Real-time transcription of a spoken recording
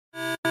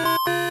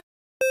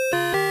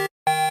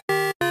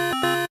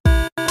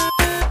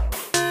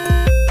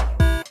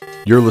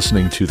You're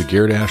listening to the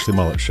Garrett Ashley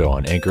Mullet Show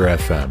on Anchor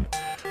FM.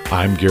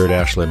 I'm Garrett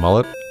Ashley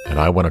Mullet, and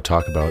I want to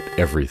talk about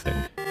everything.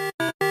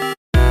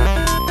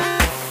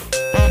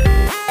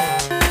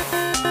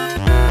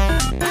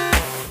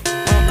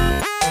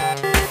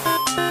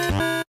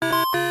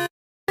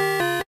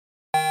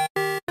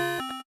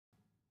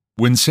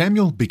 When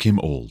Samuel became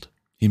old,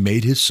 he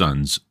made his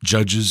sons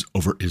judges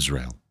over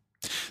Israel.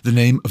 The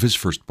name of his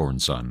firstborn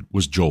son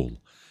was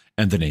Joel,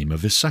 and the name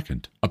of his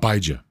second,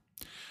 Abijah.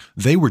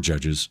 They were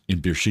judges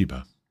in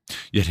Beersheba.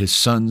 Yet his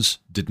sons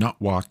did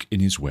not walk in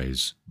his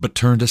ways, but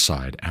turned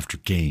aside after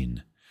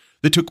gain.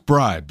 They took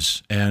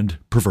bribes and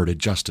perverted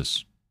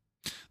justice.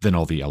 Then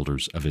all the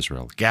elders of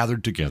Israel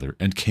gathered together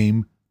and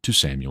came to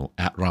Samuel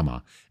at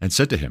Ramah and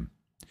said to him,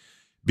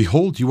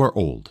 "Behold, you are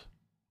old,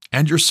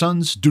 and your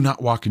sons do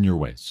not walk in your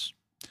ways.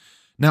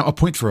 Now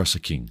appoint for us a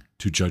king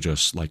to judge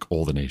us like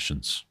all the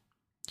nations."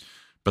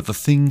 But the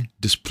thing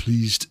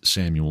displeased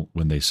Samuel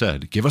when they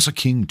said, "Give us a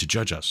king to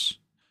judge us."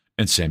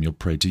 And Samuel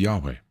prayed to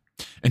Yahweh.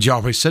 And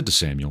Yahweh said to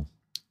Samuel,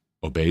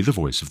 "Obey the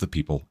voice of the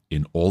people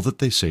in all that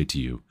they say to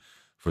you,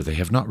 for they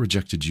have not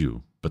rejected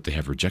you, but they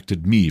have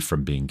rejected me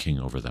from being king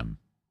over them.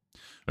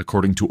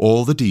 According to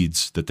all the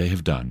deeds that they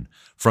have done,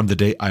 from the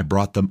day I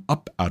brought them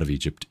up out of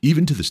Egypt,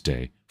 even to this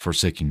day,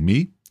 forsaking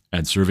me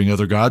and serving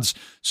other gods,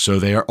 so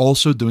they are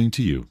also doing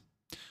to you.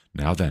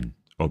 Now then,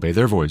 obey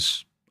their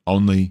voice,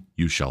 only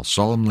you shall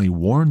solemnly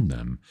warn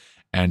them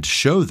and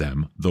show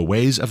them the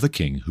ways of the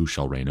king who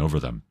shall reign over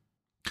them."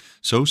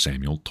 So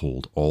Samuel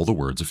told all the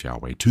words of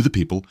Yahweh to the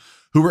people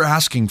who were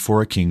asking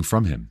for a king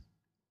from him.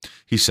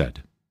 He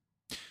said,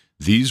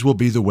 "These will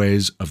be the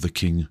ways of the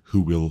king who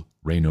will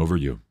reign over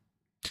you.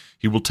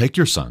 He will take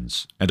your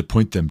sons and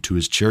appoint them to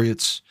his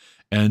chariots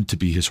and to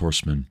be his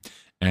horsemen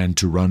and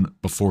to run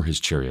before his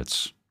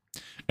chariots.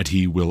 And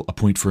he will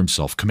appoint for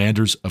himself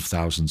commanders of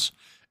thousands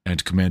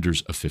and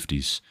commanders of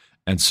fifties,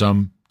 and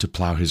some to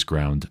plow his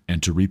ground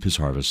and to reap his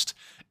harvest,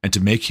 and to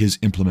make his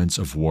implements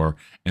of war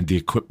and the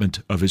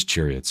equipment of his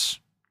chariots.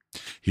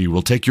 He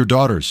will take your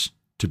daughters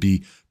to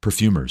be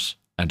perfumers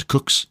and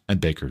cooks and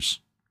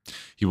bakers.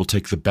 He will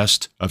take the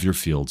best of your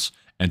fields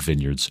and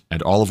vineyards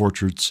and olive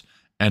orchards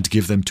and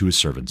give them to his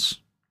servants.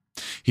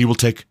 He will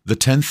take the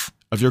 10th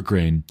of your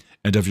grain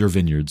and of your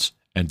vineyards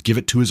and give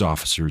it to his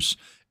officers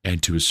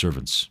and to his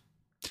servants.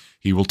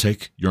 He will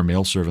take your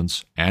male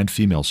servants and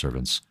female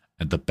servants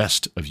and the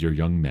best of your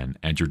young men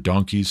and your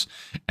donkeys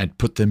and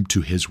put them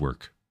to his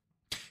work.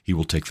 He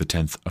will take the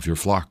 10th of your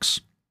flocks,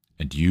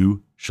 and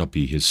you shall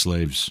be his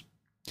slaves.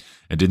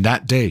 And in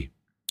that day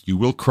you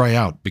will cry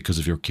out because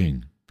of your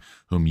king,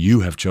 whom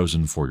you have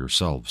chosen for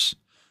yourselves.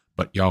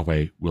 But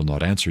Yahweh will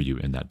not answer you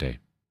in that day."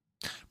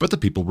 But the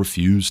people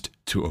refused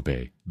to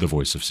obey the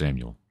voice of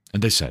Samuel,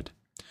 and they said,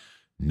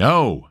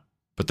 "No,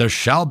 but there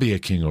shall be a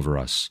king over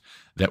us,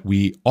 that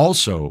we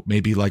also may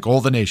be like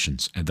all the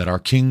nations, and that our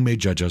king may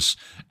judge us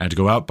and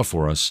go out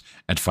before us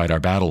and fight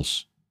our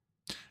battles."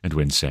 And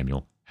when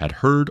Samuel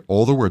had heard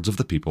all the words of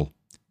the people,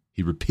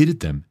 he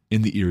repeated them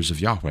in the ears of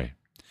Yahweh.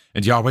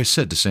 And Yahweh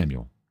said to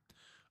Samuel,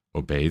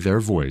 "Obey their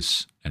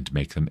voice and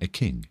make them a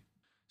king."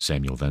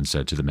 Samuel then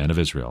said to the men of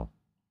Israel,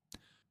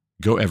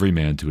 "Go every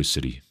man to his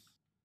city."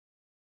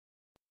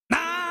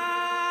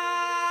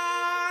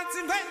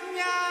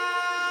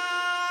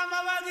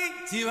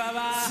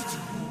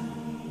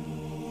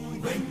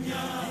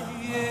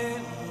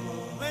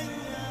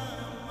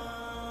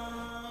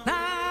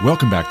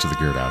 Welcome back to the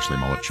Garrett Ashley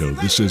Mullet Show.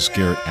 This is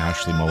Garrett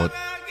Ashley Mullet,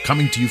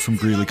 coming to you from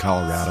Greeley,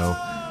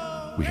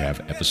 Colorado. We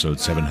have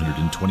episode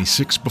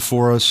 726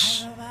 before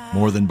us,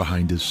 more than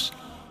behind us,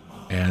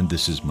 and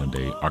this is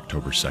Monday,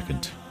 October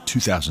 2nd,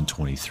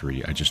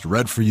 2023. I just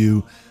read for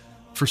you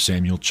for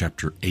Samuel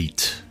chapter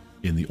 8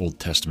 in the Old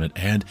Testament,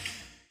 and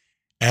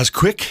as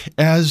quick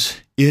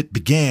as it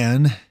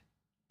began,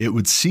 it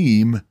would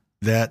seem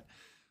that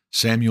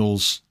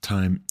Samuel's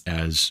time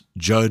as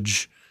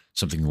judge,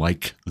 something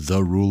like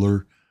the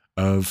ruler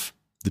of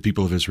the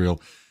people of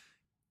Israel,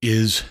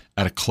 is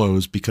at a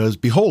close because,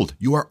 behold,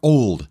 you are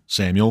old,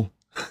 Samuel.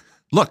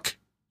 Look,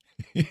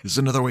 is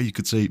another way you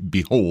could say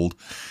behold.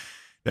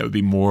 That would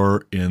be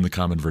more in the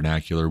common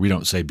vernacular. We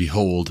don't say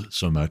behold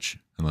so much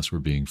unless we're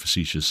being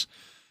facetious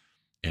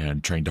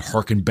and trying to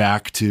hearken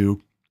back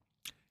to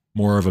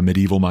more of a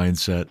medieval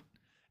mindset.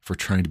 If we're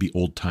trying to be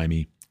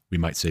old-timey, we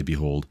might say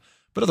behold.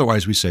 But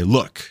otherwise we say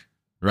look,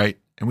 right?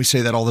 And we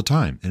say that all the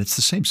time. And it's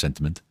the same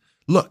sentiment.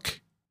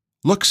 Look,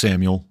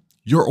 Samuel,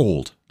 you're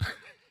old.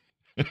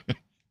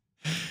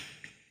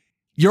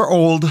 You're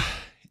old,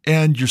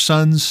 and your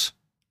sons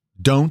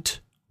don't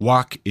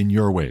walk in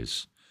your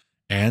ways.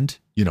 And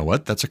you know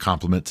what? That's a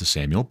compliment to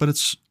Samuel, but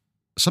it's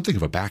something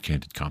of a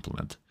backhanded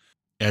compliment.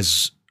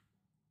 As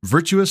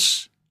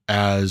virtuous,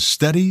 as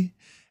steady,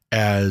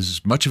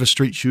 as much of a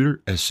straight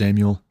shooter as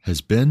Samuel has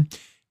been,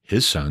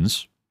 his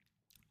sons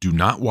do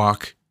not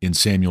walk in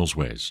Samuel's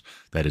ways.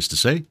 That is to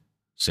say,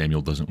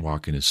 Samuel doesn't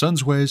walk in his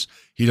son's ways.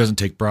 He doesn't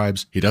take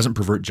bribes. He doesn't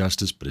pervert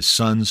justice, but his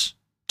sons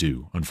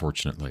do,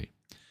 unfortunately.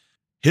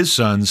 His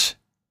sons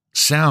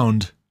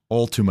sound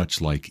all too much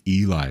like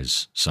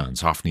Eli's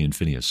sons, Hophni and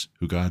Phinehas,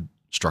 who God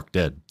struck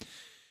dead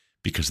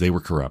because they were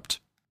corrupt.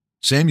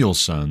 Samuel's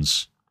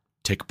sons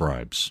take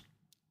bribes.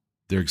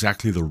 They're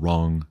exactly the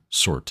wrong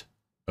sort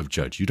of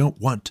judge. You don't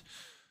want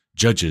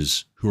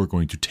judges who are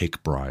going to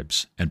take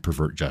bribes and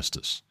pervert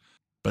justice.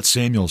 But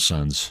Samuel's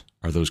sons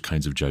are those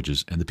kinds of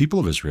judges, and the people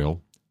of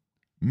Israel,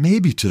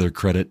 maybe to their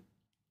credit,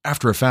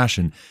 after a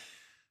fashion,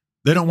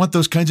 they don't want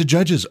those kinds of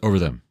judges over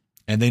them.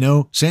 And they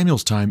know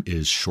Samuel's time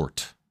is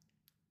short.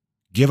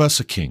 Give us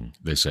a king,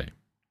 they say.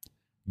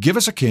 Give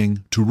us a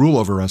king to rule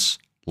over us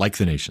like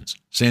the nations.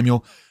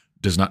 Samuel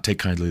does not take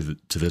kindly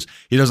to this.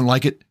 He doesn't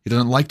like it. He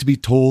doesn't like to be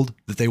told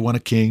that they want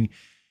a king.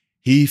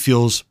 He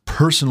feels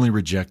personally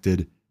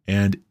rejected.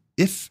 And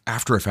if,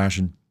 after a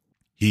fashion,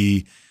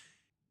 he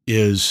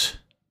is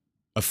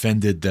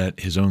offended that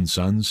his own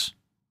sons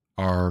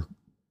are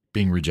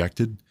being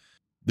rejected,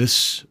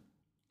 this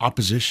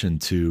opposition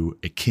to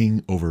a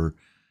king over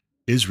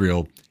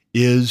Israel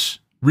is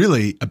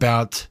really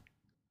about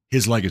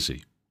his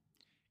legacy.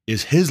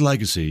 Is his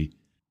legacy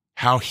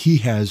how he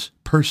has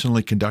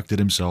personally conducted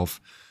himself,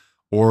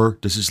 or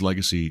does his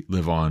legacy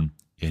live on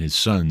in his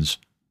sons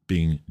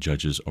being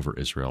judges over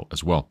Israel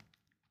as well?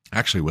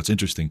 Actually, what's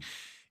interesting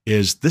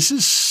is this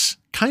is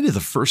kind of the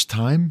first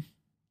time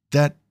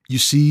that you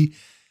see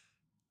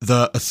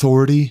the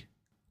authority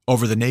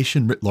over the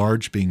nation writ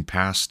large being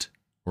passed,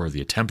 or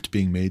the attempt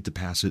being made to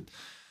pass it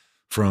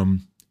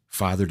from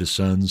father to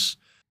sons.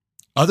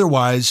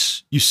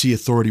 Otherwise, you see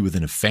authority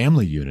within a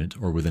family unit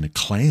or within a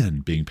clan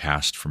being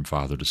passed from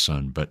father to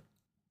son. But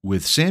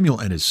with Samuel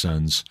and his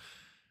sons,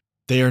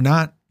 they are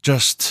not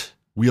just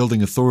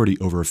wielding authority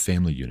over a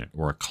family unit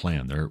or a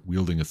clan. They're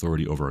wielding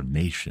authority over a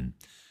nation,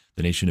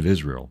 the nation of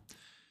Israel.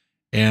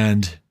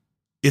 And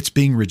it's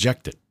being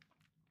rejected.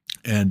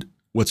 And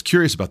what's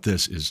curious about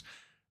this is,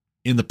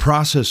 in the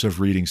process of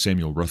reading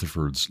Samuel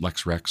Rutherford's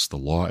Lex Rex, The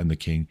Law and the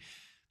King,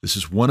 this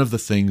is one of the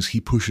things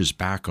he pushes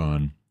back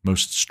on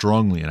most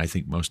strongly, and I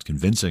think most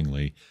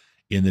convincingly,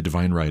 in the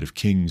divine right of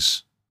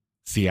kings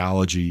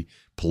theology,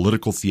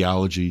 political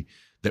theology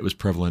that was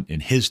prevalent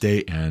in his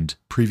day and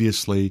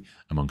previously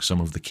among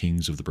some of the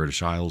kings of the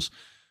British Isles,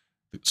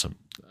 some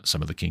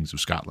of the kings of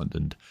Scotland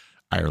and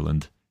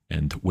Ireland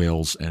and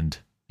Wales and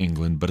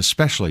England, but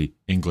especially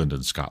England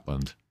and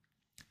Scotland,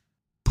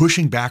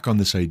 pushing back on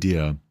this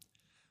idea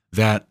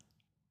that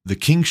the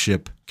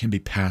kingship can be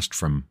passed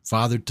from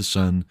father to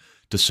son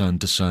to son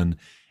to son,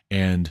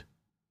 and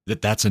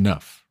that's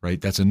enough,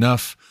 right? That's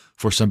enough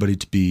for somebody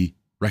to be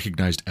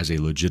recognized as a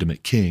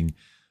legitimate king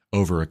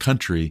over a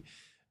country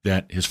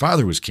that his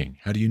father was king.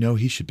 How do you know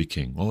he should be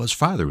king? Well, his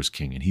father was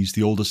king, and he's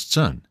the oldest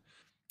son.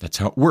 That's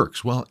how it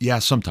works. Well, yeah,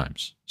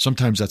 sometimes.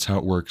 Sometimes that's how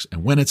it works,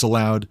 and when it's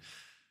allowed,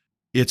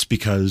 it's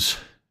because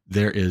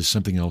there is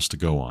something else to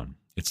go on.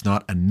 It's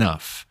not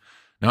enough.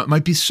 Now, it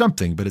might be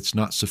something, but it's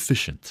not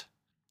sufficient.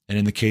 And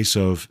in the case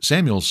of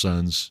Samuel's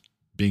sons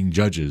being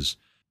judges,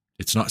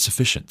 it's not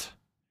sufficient.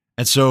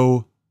 And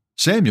so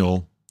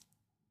Samuel,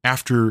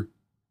 after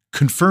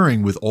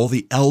conferring with all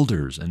the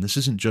elders, and this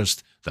isn't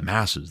just the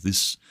masses,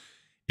 this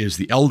is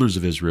the elders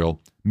of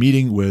Israel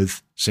meeting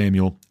with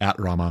Samuel at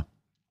Ramah.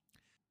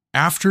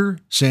 After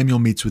Samuel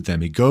meets with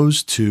them, he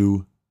goes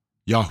to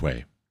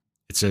Yahweh.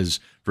 It says,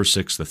 verse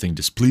 6, the thing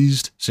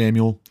displeased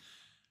Samuel.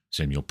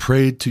 Samuel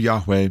prayed to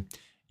Yahweh.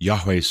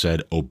 Yahweh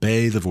said,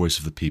 obey the voice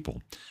of the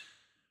people.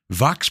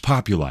 Vox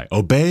populi,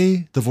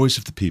 obey the voice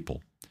of the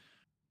people.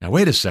 Now,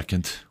 wait a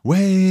second.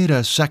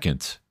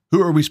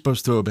 Who are we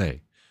supposed to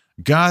obey?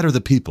 God or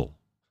the people?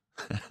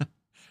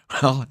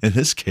 Well, in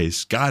this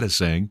case, God is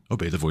saying,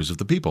 obey the voice of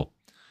the people.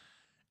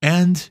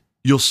 And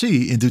you'll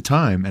see in due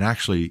time, and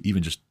actually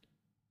even just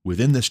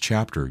within this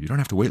chapter, you don't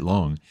have to wait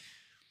long,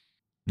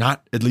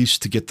 not at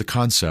least to get the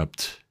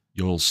concept.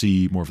 You'll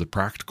see more of the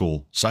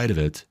practical side of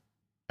it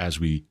as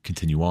we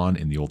continue on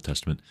in the Old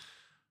Testament.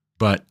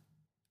 But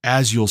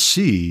as you'll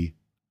see,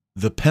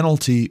 the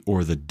penalty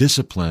or the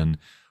discipline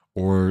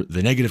or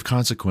the negative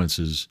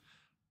consequences,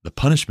 the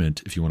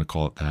punishment, if you want to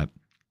call it that,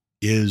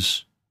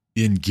 is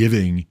in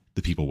giving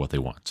the people what they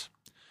want.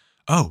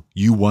 Oh,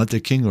 you want a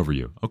king over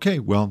you. Okay,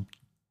 well,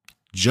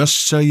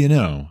 just so you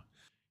know,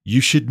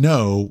 you should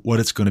know what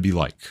it's going to be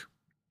like.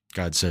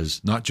 God says,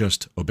 not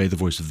just obey the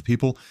voice of the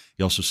people,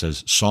 he also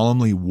says,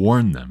 solemnly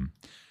warn them,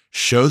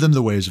 show them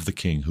the ways of the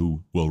king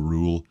who will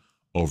rule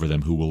over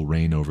them, who will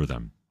reign over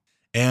them.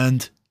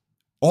 And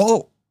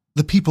all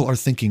the people are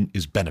thinking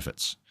is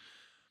benefits.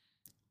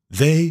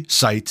 They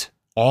cite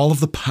all of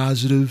the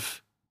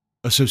positive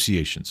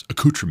associations,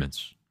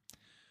 accoutrements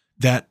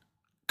that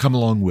come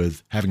along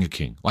with having a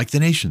king, like the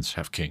nations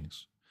have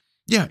kings.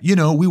 Yeah,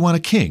 we want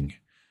a king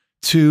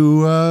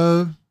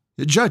to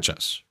judge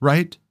us,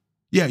 right?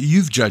 Yeah,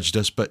 you've judged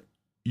us, but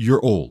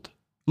you're old.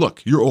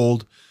 Look, you're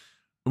old.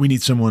 We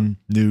need someone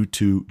new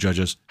to judge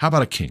us. How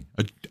about a king?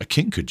 A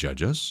king could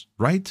judge us,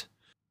 right?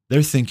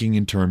 They're thinking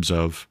in terms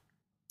of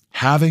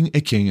having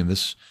a king, and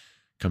this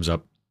comes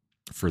up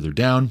further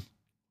down,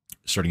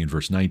 starting in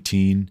verse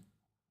 19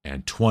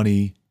 and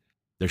 20.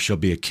 There shall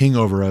be a king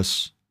over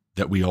us,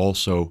 that we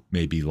also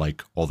may be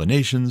like all the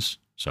nations.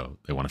 So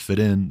they want to fit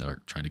in.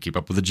 They're trying to keep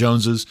up with the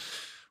Joneses.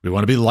 We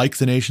want to be like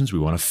the nations. We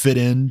want to fit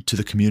in to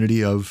the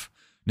community of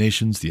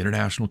nations. The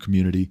international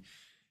community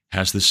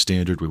has this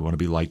standard. We want to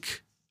be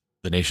like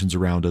the nations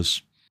around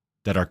us,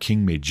 that our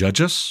king may judge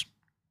us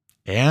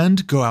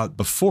and go out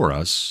before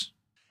us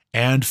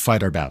and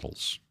fight our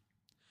battles.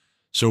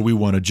 So we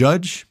want a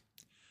judge,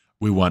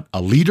 we want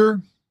a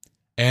leader,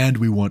 and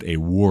we want a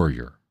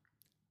warrior.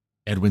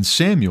 And when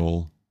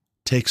Samuel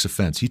takes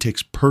offense, he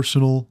takes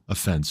personal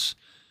offense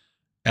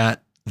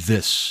at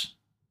this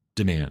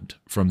demand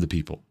from the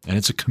people. And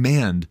it's a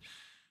command,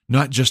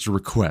 not just a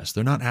request.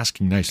 They're not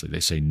asking nicely.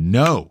 They say,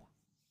 no,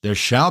 there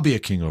shall be a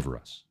king over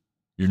us.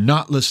 You're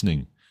not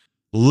listening.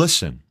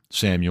 Listen,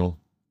 Samuel,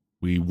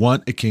 we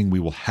want a king. We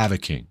will have a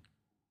king.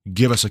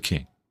 Give us a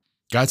king.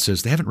 God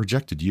says they haven't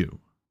rejected you.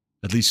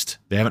 At least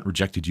they haven't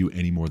rejected you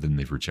any more than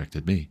they've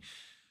rejected me.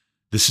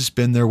 This has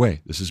been their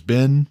way. This has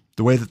been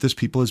the way that this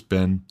people has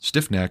been,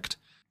 stiff-necked.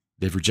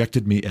 They've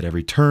rejected me at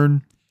every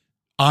turn.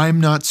 I'm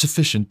not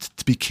sufficient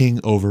to be king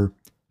over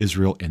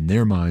Israel. In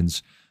their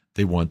minds,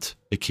 they want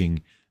a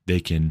king they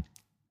can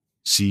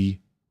see,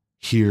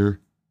 hear,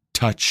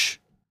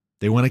 touch.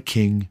 They want a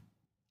king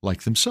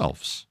like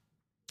themselves.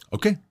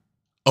 Okay,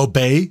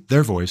 obey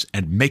their voice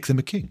and make them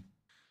a king.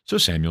 So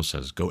Samuel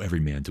says, go every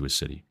man to his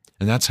city.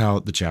 And that's how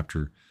the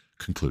chapter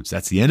concludes.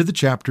 That's the end of the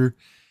chapter.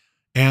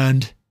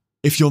 And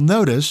if you'll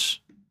notice,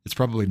 it's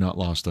probably not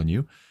lost on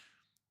you,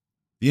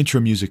 the intro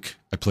music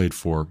I played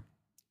for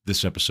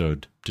this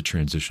episode to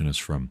transition us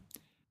from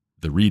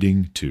the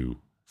reading to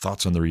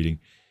thoughts on the reading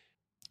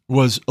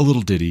was a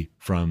little ditty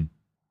from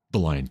The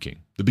Lion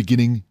King. The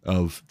beginning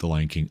of The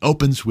Lion King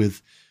opens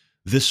with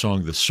this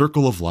song, The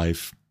Circle of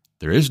Life.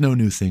 There is no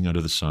new thing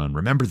under the sun.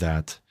 Remember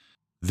that.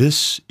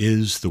 This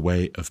is the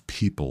way of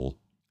people,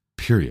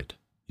 period.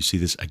 You see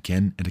this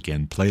again and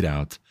again played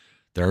out.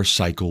 There are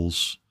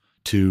cycles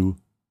to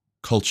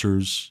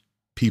cultures,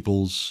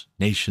 peoples,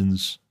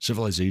 nations,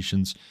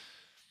 civilizations.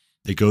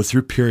 They go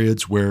through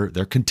periods where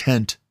they're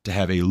content to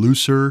have a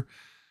looser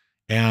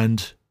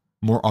and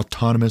more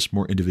autonomous,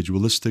 more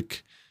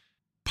individualistic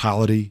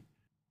polity.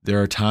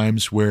 There are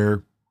times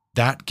where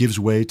that gives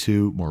way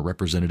to more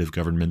representative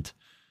government,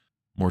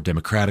 more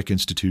democratic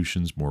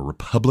institutions, more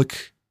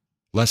republic,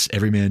 less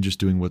every man just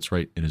doing what's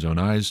right in his own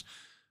eyes.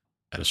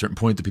 At a certain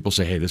point, the people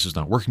say, hey, this is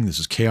not working. This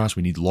is chaos.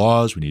 We need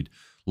laws. We need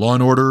law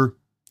and order.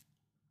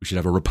 We should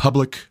have a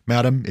republic,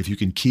 madam, if you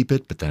can keep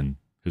it. But then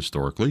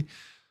historically,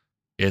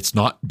 it's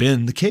not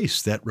been the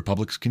case that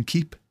republics can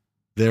keep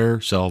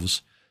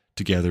themselves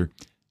together.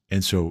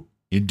 And so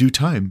in due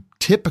time,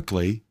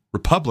 typically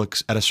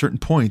republics at a certain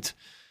point,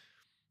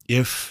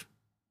 if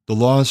the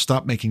laws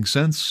stop making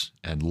sense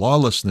and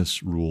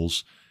lawlessness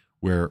rules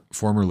where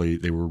formerly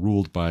they were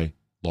ruled by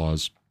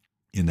laws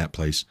in that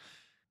place,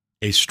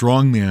 a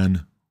strong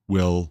man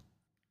will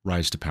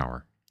rise to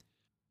power.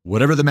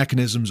 Whatever the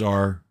mechanisms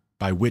are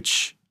by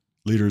which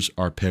leaders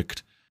are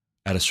picked,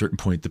 at a certain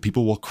point, the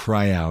people will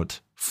cry out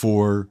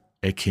for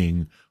a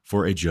king,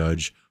 for a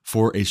judge,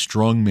 for a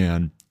strong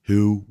man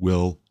who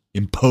will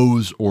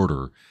impose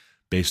order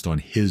based on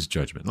his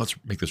judgment. Let's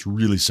make this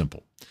really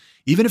simple.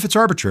 Even if it's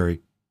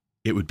arbitrary,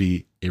 it would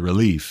be a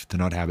relief to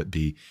not have it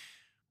be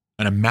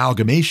an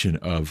amalgamation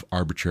of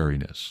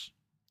arbitrariness,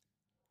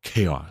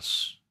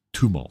 chaos,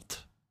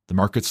 tumult. The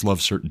markets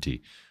love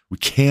certainty. We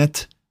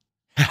can't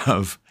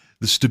have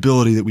the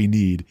stability that we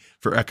need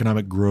for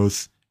economic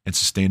growth and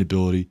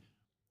sustainability,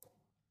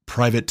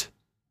 private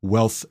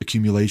wealth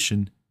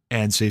accumulation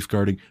and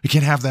safeguarding. We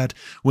can't have that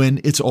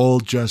when it's all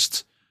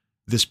just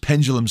this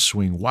pendulum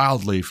swing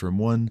wildly from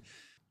one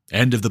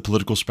end of the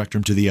political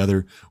spectrum to the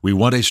other. We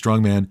want a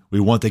strong man. We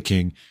want a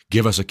king.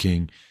 Give us a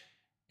king.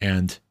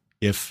 And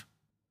if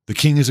the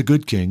king is a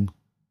good king,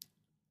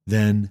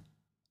 then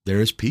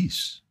there is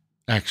peace,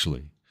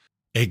 actually.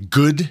 A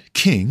good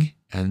king,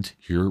 and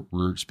here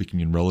we're speaking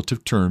in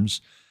relative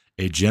terms,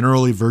 a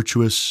generally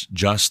virtuous,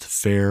 just,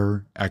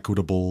 fair,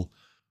 equitable,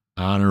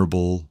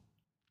 honorable,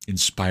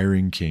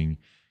 inspiring king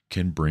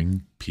can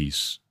bring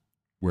peace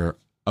where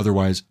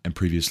otherwise and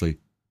previously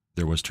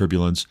there was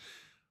turbulence.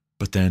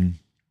 But then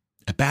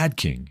a bad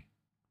king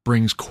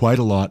brings quite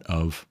a lot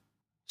of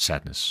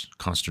sadness,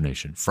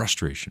 consternation,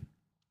 frustration.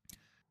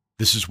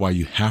 This is why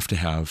you have to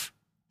have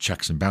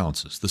checks and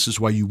balances. This is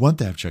why you want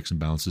to have checks and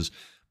balances.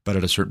 But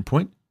at a certain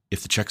point,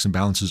 if the checks and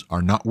balances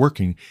are not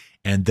working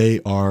and they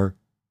are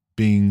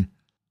being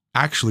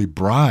actually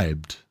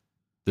bribed,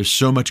 there's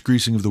so much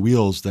greasing of the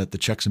wheels that the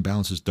checks and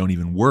balances don't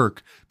even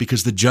work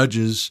because the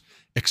judges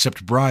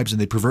accept bribes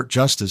and they pervert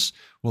justice.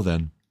 Well,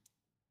 then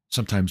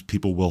sometimes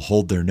people will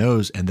hold their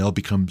nose and they'll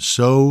become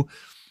so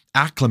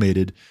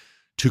acclimated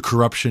to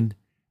corruption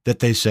that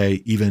they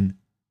say even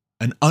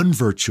an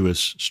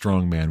unvirtuous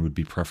strong man would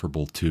be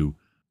preferable to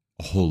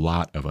a whole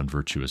lot of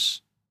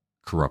unvirtuous,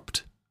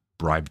 corrupt,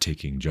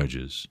 bribe-taking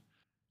judges.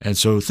 And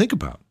so think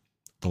about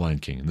the Lion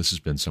King. And this has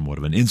been somewhat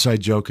of an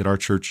inside joke at our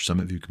church,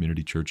 Summit View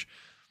Community Church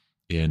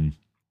in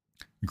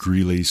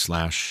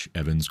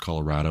Greeley/Evans,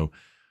 Colorado.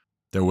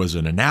 There was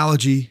an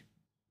analogy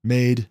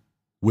made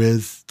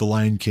with the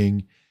Lion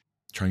King,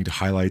 trying to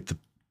highlight the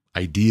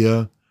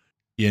idea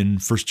in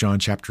 1 John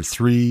chapter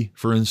 3,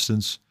 for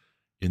instance,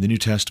 in the New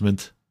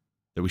Testament,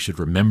 that we should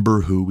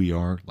remember who we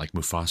are, like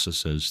Mufasa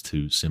says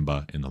to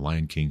Simba in The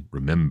Lion King,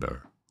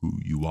 remember who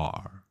you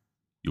are.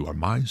 You are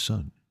my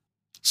son.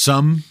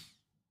 Some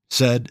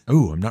said,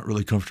 I'm not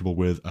really comfortable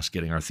with us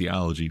getting our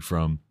theology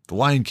from The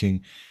Lion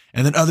King.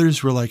 And then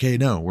others were like, hey,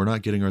 no, we're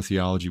not getting our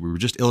theology. We were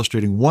just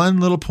illustrating one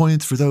little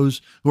point for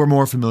those who are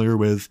more familiar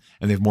with,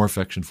 and they have more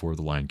affection for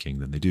The Lion King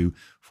than they do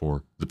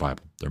for the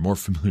Bible. They're more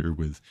familiar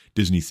with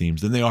Disney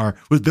themes than they are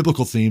with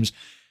biblical themes.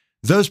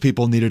 Those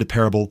people needed a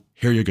parable.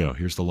 Here you go.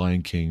 Here's The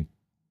Lion King.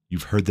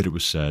 You've heard that it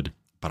was said,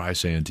 but I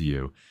say unto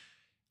you,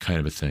 kind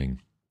of a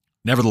thing.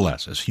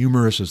 Nevertheless, as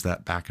humorous as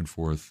that back and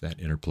forth, that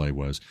interplay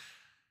was,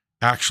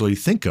 actually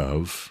think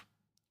of,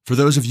 for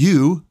those of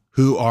you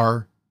who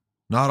are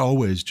not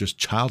always just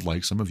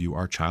childlike, some of you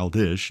are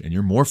childish, and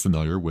you're more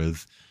familiar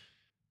with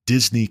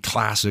Disney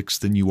classics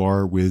than you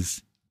are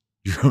with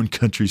your own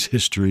country's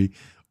history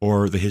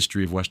or the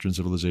history of Western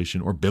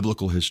civilization or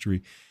biblical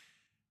history.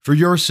 For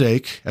your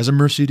sake, as a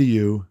mercy to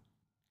you,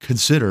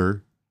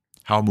 consider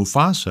how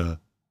Mufasa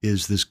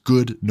is this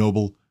good,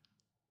 noble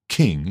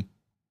king,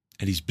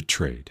 and he's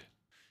betrayed.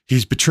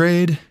 He's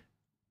betrayed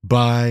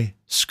by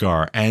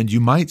Scar, and you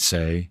might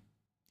say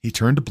he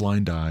turned a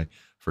blind eye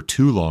for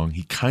too long.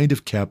 He kind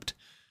of kept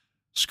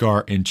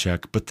Scar in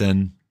check, but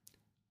then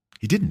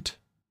he didn't,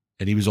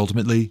 and he was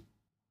ultimately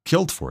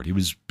killed for it. He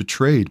was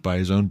betrayed by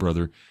his own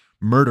brother,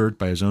 murdered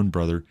by his own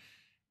brother,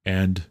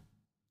 and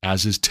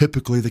as is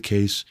typically the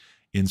case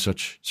in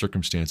such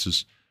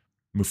circumstances,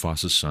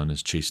 Mufasa's son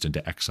is chased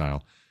into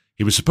exile.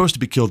 He was supposed to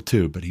be killed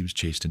too, but he was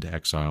chased into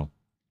exile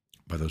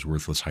by those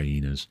worthless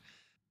hyenas.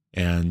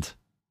 And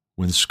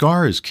when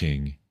Scar is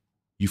king,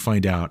 you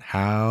find out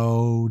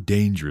how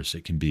dangerous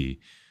it can be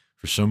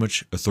for so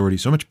much authority,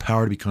 so much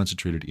power to be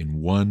concentrated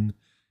in one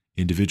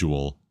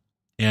individual.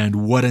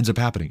 And what ends up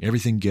happening?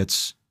 Everything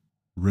gets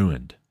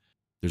ruined.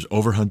 There's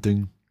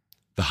overhunting.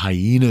 The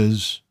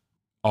hyenas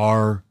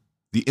are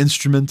the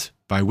instrument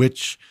by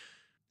which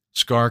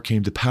Scar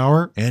came to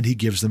power, and he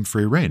gives them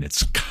free rein.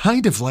 It's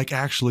kind of like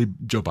actually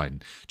Joe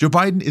Biden. Joe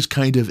Biden is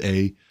kind of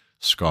a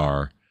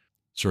Scar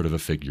sort of a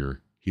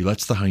figure. He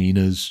lets the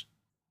hyenas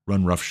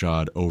run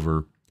roughshod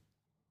over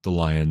the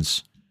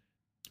lions.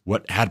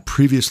 What had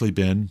previously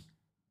been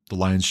the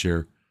lion's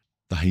share,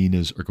 the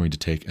hyenas are going to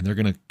take, and they're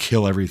going to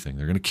kill everything.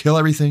 They're going to kill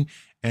everything,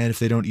 and if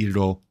they don't eat it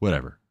all,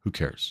 whatever. Who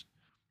cares?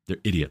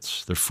 They're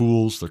idiots. They're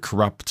fools. They're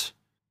corrupt.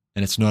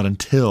 And it's not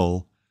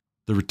until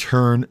the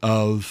return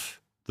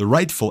of the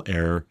rightful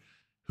heir,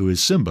 who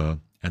is Simba,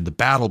 and the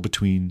battle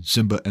between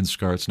Simba and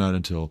Scar, it's not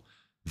until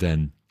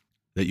then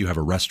that you have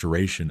a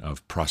restoration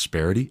of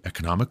prosperity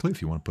economically,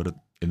 if you want to put it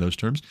in those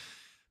terms,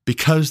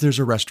 because there's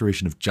a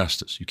restoration of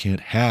justice. You can't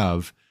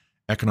have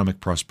economic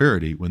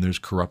prosperity when there's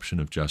corruption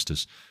of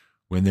justice,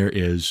 when there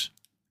is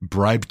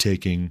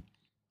bribe-taking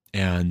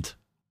and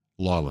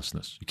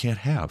lawlessness. You can't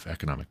have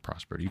economic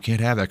prosperity. You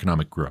can't have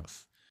economic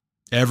growth.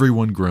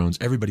 Everyone groans.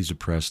 Everybody's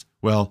oppressed.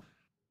 Well,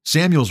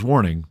 Samuel's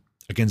warning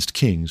against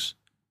kings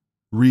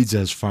reads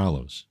as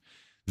follows.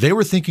 They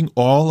were thinking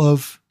all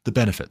of the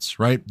benefits,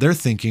 right? They're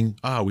thinking,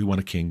 we want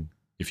a king,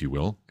 if you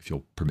will, if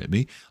you'll permit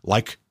me,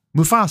 like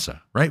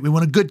Mufasa, right? We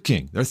want a good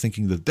king. They're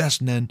thinking the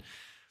best men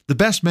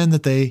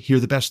that they hear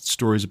the best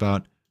stories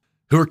about,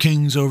 who are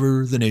kings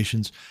over the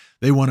nations.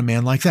 They want a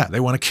man like that. They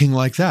want a king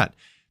like that.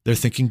 They're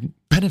thinking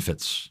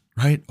benefits,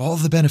 right? All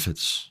of the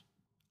benefits.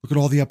 Look at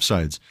all the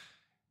upsides.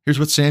 Here's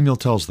what Samuel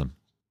tells them.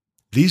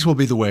 These will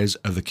be the ways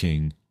of the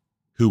king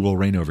who will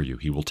reign over you.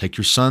 He will take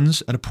your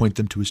sons and appoint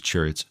them to his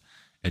chariots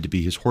and to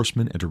be his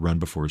horsemen and to run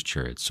before his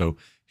chariots. So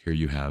here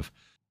you have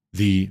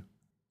the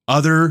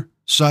other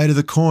side of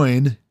the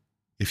coin.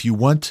 If you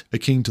want a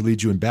king to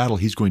lead you in battle,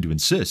 he's going to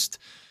insist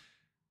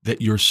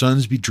that your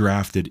sons be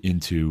drafted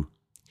into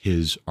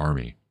his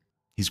army.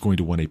 He's going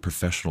to want a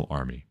professional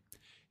army.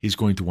 He's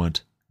going to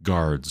want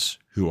guards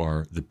who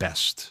are the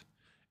best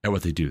at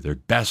what they do. Their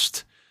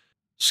best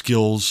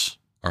skills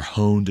are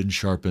honed and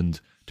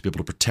sharpened to be able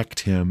to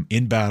protect him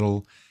in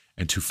battle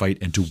and to fight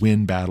and to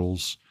win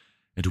battles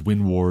and to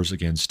win wars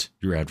against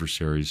your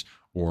adversaries,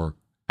 or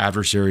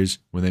adversaries,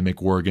 when they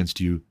make war against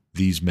you,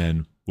 these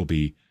men will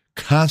be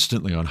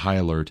constantly on high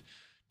alert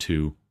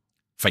to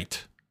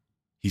fight.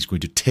 He's going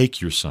to take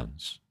your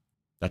sons.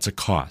 That's a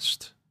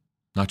cost,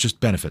 not just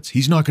benefits.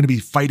 He's not going to be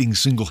fighting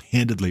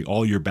single-handedly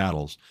all your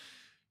battles.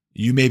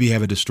 You maybe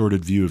have a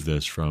distorted view of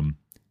this from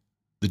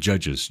the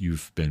judges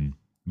you've been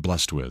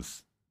blessed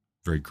with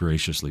very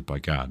graciously by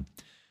God.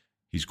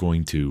 He's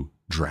going to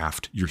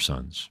draft your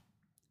sons.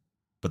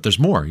 But there's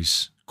more.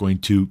 He's going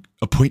to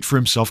appoint for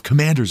himself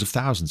commanders of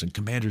thousands and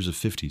commanders of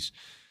 50s,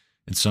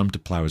 and some to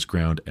plow his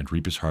ground and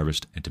reap his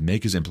harvest and to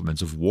make his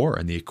implements of war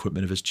and the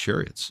equipment of his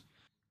chariots.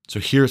 So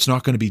here it's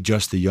not going to be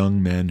just the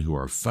young men who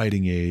are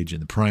fighting age in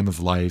the prime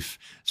of life.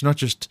 It's not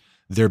just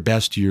their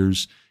best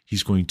years.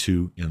 He's going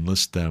to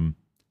enlist them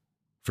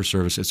for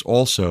service. It's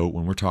also,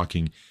 when we're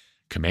talking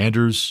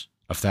commanders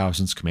of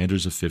thousands,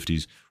 commanders of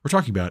 50s, we're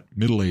talking about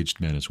middle-aged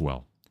men as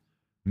well.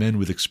 Men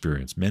with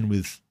experience, men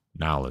with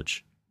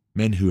knowledge,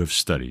 men who have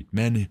studied,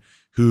 men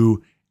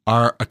who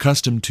are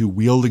accustomed to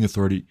wielding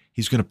authority.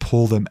 He's going to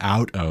pull them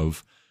out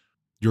of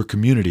your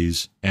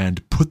communities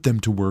and put them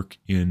to work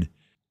in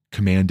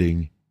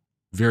commanding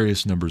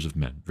various numbers of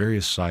men,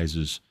 various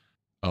sizes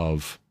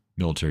of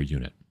military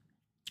unit.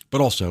 But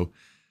also,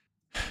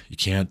 you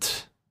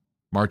can't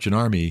march an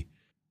army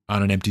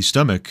on an empty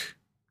stomach.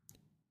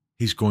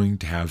 He's going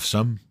to have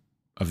some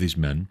of these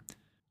men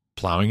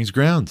plowing his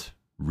ground,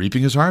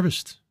 reaping his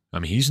harvest. I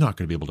mean, he's not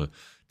going to be able to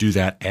do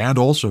that and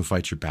also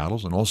fight your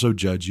battles and also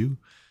judge you.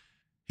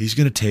 He's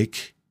going to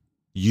take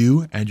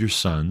you and your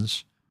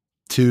sons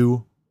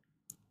to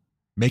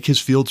make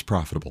his fields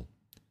profitable.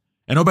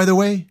 And oh, by the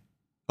way,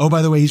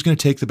 he's going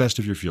to take the best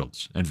of your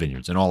fields and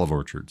vineyards and olive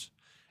orchards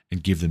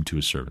and give them to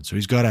his servants. So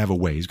he's got to have a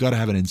way. He's got to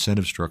have an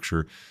incentive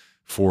structure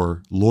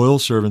for loyal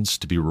servants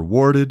to be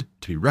rewarded,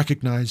 to be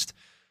recognized.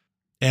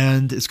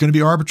 And it's going to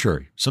be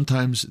arbitrary.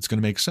 Sometimes it's going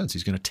to make sense.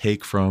 He's going to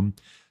take from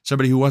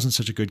somebody who wasn't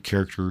such a good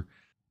character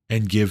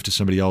and give to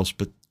somebody else.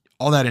 But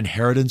all that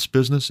inheritance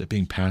business, it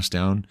being passed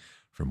down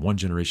from one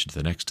generation to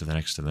the next, to the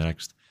next, to the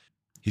next,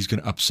 he's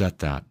going to upset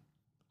that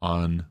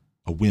on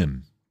a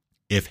whim.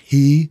 If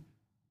he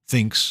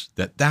thinks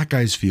that that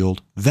guy's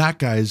field, that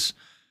guy's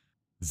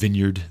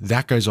vineyard,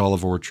 that guy's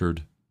olive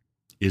orchard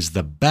is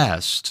the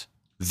best,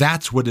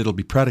 that's what it'll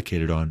be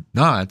predicated on,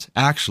 not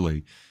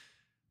actually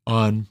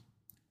on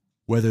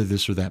whether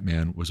this or that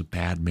man was a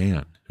bad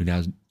man who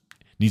now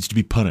needs to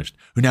be punished,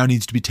 who now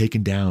needs to be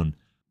taken down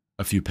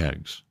a few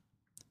pegs.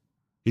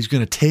 He's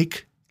going to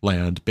take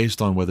land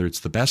based on whether it's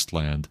the best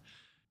land,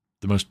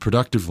 the most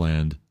productive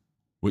land.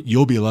 What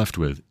you'll be left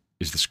with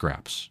is the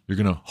scraps. You're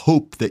going to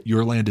hope that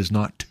your land is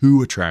not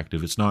too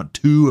attractive. It's not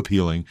too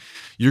appealing.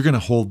 You're going to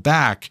hold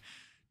back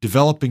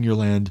developing your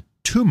land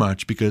too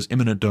much because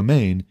eminent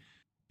domain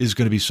is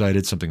going to be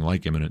cited, something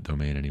like eminent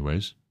domain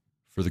anyways,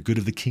 for the good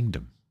of the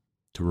kingdom,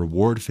 to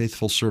reward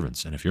faithful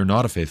servants. And if you're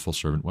not a faithful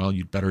servant, well,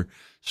 you'd better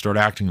start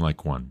acting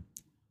like one.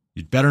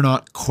 You'd better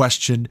not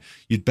question.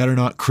 You'd better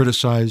not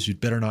criticize.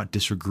 You'd better not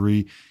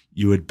disagree.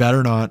 You had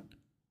better not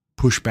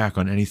push back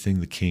on anything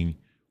the king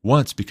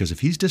wants, because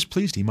if he's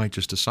displeased, he might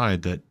just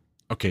decide that,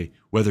 okay,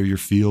 whether your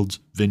fields,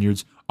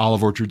 vineyards,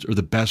 olive orchards are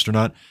the best or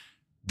not,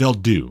 they'll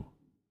do.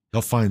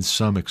 He'll find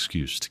some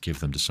excuse to give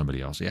them to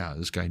somebody else. Yeah,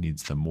 this guy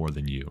needs them more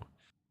than you.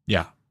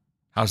 Yeah,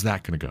 how's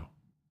that going to go?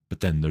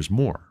 But then there's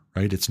more,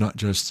 right? It's not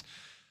just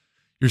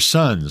your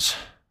sons.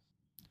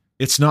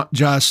 It's not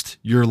just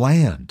your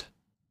land.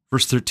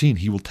 Verse 13,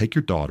 he will take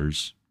your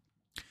daughters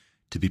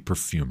to be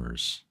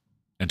perfumers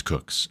and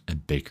cooks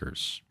and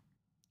bakers.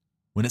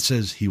 When it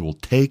says he will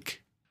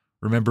take,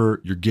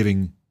 remember, you're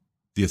giving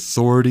the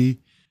authority,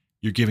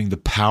 you're giving the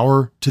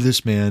power to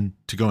this man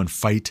to go and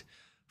fight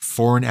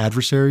foreign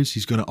adversaries.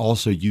 He's going to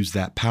also use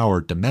that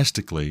power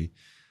domestically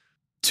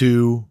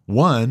to,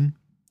 one,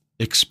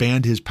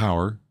 expand his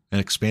power and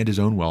expand his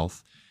own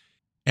wealth.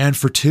 And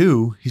for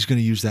two, he's going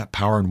to use that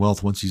power and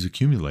wealth once he's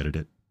accumulated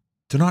it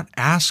to not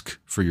ask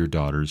for your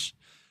daughters,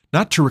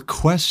 not to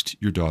request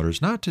your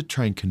daughters, not to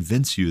try and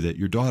convince you that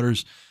your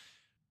daughters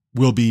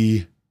will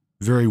be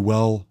very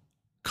well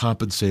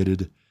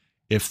compensated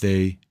if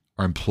they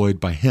are employed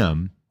by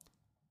him,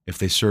 if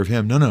they serve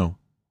him. No.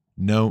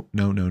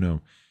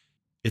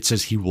 It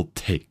says he will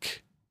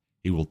take.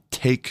 He will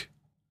take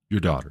your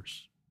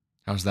daughters.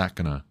 How's that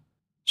going to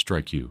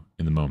strike you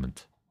in the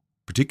moment?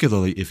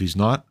 Particularly if he's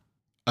not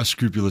a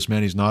scrupulous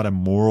man, he's not a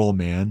moral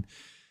man,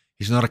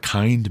 he's not a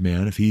kind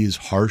man, if he is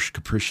harsh,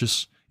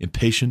 capricious,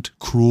 impatient,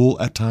 cruel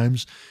at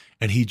times,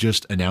 and he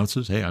just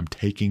announces, hey, I'm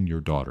taking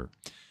your daughter.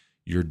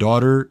 Your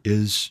daughter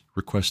is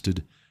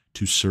requested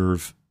to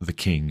serve the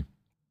king.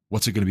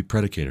 What's it going to be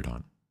predicated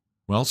on?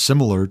 Well,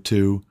 similar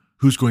to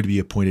who's going to be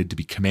appointed to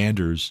be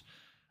commanders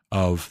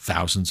of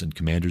thousands and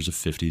commanders of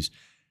 50s,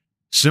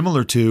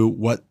 similar to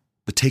what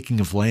the taking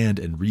of land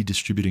and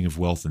redistributing of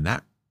wealth in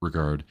that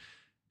regard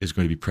is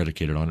going to be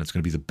predicated on. It's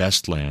going to be the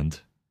best land,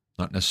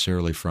 not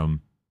necessarily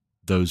from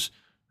those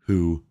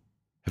who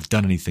have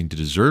done anything to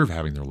deserve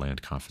having their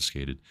land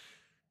confiscated.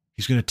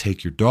 He's going to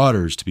take your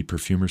daughters to be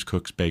perfumers,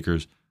 cooks,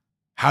 bakers.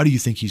 How do you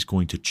think he's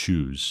going to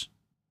choose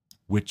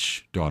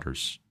which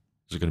daughters?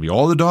 Is it going to be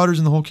all the daughters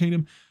in the whole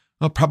kingdom?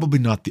 Well, probably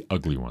not the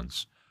ugly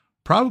ones.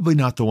 Probably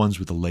not the ones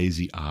with a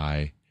lazy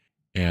eye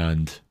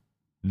and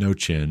no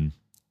chin,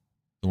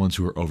 the ones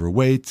who are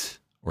overweight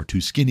or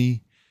too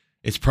skinny.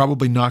 It's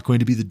probably not going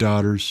to be the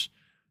daughters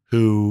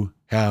who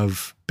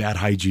have bad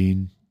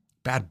hygiene,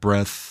 bad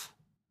breath.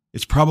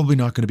 It's probably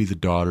not going to be the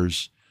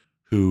daughters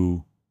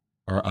who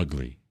are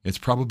ugly. It's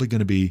probably going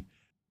to be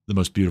the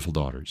most beautiful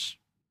daughters.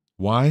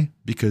 Why?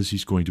 Because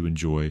he's going to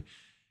enjoy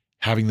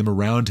having them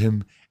around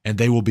him, and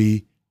they will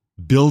be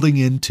building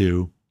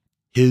into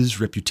his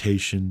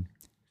reputation,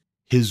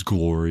 his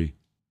glory,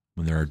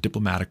 when there are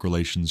diplomatic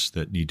relations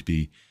that need to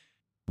be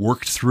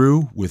worked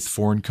through with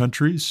foreign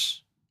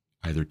countries,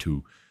 either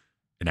to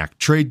enact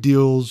trade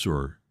deals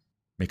or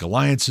make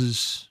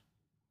alliances,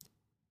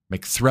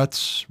 make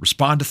threats,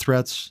 respond to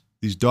threats.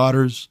 These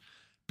daughters,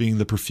 being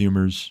the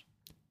perfumers,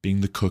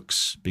 being the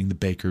cooks, being the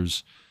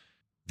bakers,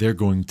 they're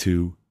going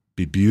to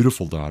be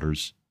beautiful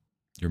daughters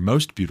your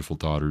most beautiful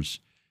daughters,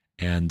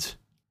 and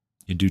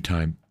in due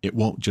time, it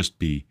won't just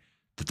be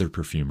that they're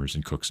perfumers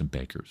and cooks and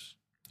bakers,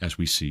 as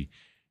we see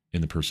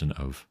in the person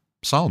of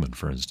Solomon,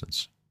 for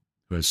instance,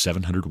 who has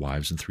 700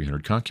 wives and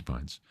 300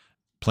 concubines.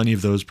 Plenty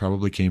of those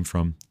probably came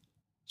from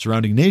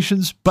surrounding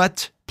nations,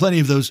 but plenty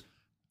of those,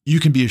 you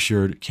can be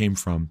assured, came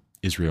from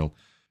Israel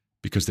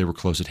because they were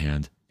close at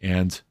hand.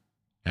 And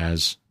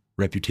as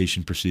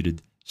reputation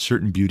proceeded,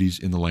 certain beauties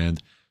in the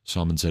land,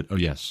 Solomon said, oh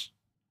yes,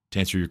 to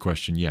answer your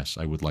question, yes,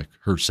 I would like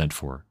her sent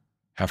for,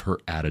 have her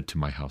added to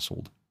my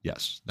household.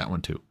 Yes, that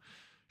one too.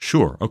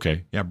 Sure,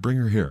 okay, yeah, bring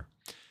her here.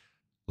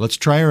 Let's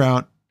try her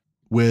out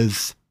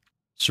with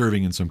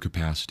serving in some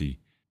capacity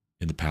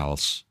in the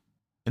palace.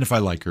 And if I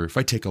like her, if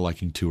I take a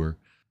liking to her,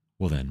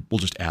 well then, we'll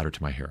just add her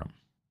to my harem.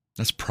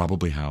 That's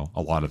probably how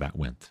a lot of that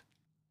went.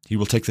 He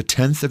will take the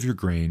 10th of your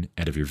grain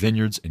and of your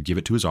vineyards and give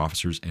it to his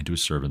officers and to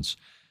his servants.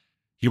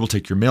 He will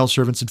take your male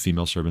servants and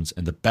female servants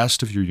and the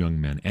best of your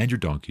young men and your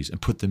donkeys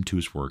and put them to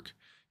his work.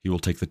 He will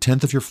take the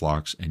 10th of your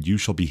flocks and you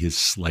shall be his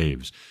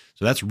slaves.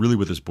 So that's really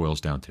what this boils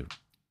down to.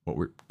 What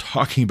we're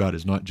talking about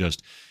is not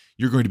just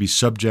you're going to be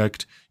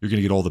subject, you're going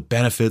to get all the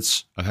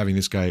benefits of having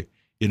this guy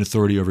in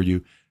authority over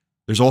you.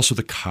 There's also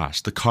the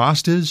cost. The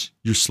cost is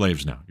you're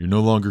slaves now. You're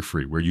no longer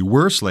free. Where you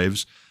were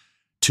slaves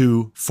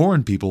to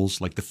foreign peoples,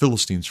 like the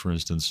Philistines, for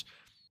instance,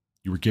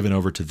 you were given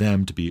over to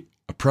them to be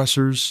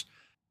oppressors.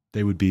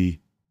 They would be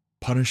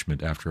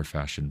punishment after a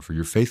fashion for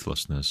your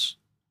faithlessness.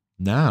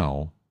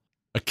 Now,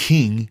 a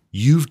king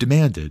you've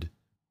demanded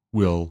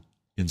will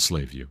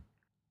enslave you.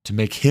 To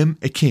make him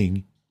a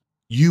king,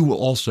 you will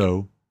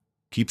also,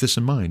 keep this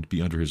in mind,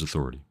 be under his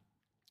authority.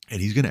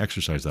 And he's going to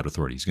exercise that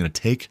authority. He's going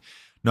to take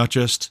not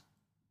just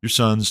your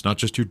sons, not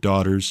just your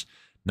daughters,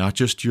 not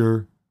just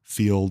your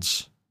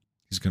fields.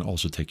 He's going to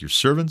also take your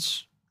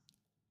servants.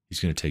 He's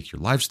going to take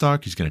your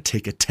livestock. He's going to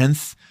take a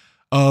 10th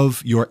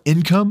of your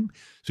income.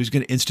 So he's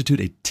going to institute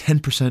a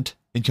 10%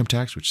 income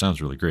tax, which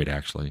sounds really great,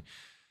 actually.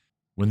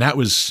 When that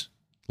was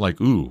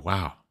like, ooh,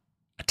 wow,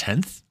 a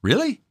 10th?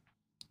 Really?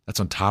 That's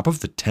on top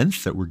of the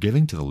 10th that we're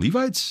giving to the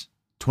Levites?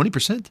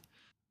 20%?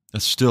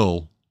 That's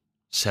still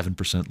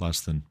 7% less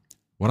than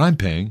what I'm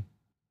paying.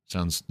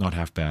 Sounds not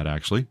half bad,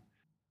 actually.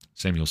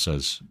 Samuel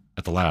says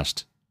at the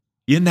last,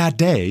 in that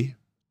day,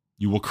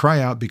 you will cry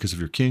out because of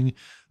your king,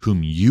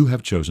 whom you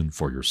have chosen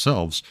for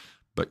yourselves,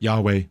 but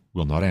Yahweh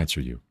will not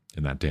answer you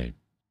in that day.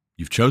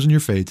 You've chosen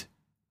your fate.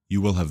 You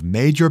will have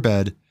made your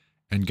bed,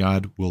 and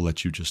God will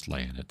let you just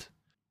lay in it.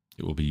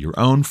 It will be your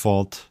own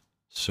fault.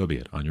 So be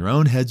it. On your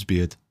own heads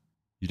be it.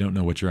 You don't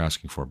know what you're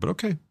asking for, but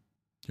okay.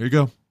 Here you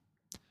go.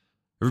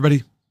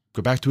 Everybody,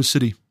 go back to a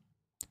city.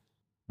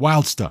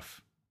 Wild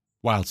stuff.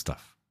 Wild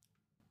stuff.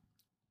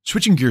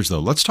 Switching gears, though,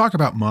 let's talk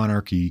about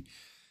monarchy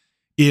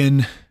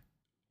in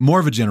more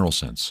of a general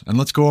sense. And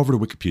let's go over to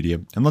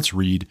Wikipedia and let's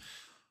read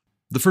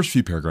the first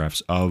few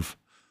paragraphs of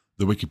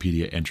the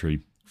Wikipedia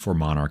entry for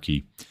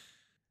monarchy.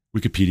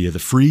 Wikipedia, the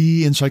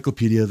free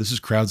encyclopedia. This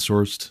is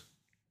crowdsourced.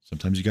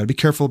 Sometimes you got to be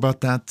careful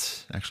about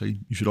that. Actually,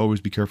 you should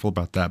always be careful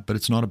about that, but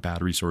it's not a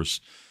bad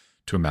resource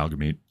to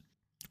amalgamate.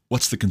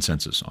 What's the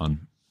consensus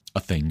on a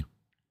thing?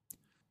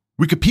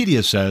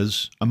 Wikipedia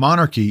says a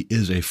monarchy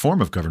is a form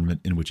of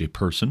government in which a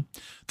person,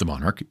 the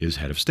monarch, is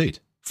head of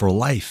state for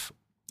life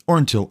or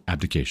until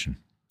abdication.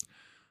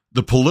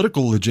 The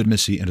political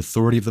legitimacy and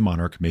authority of the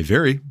monarch may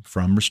vary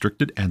from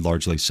restricted and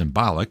largely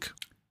symbolic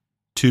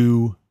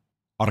to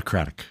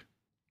autocratic,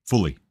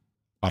 fully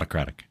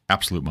autocratic,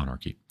 absolute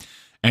monarchy,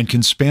 and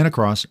can span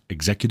across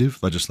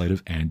executive,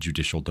 legislative, and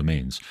judicial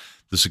domains.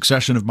 The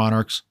succession of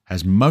monarchs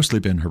has mostly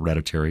been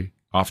hereditary,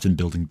 often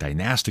building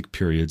dynastic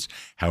periods.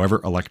 However,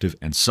 elective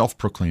and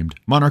self-proclaimed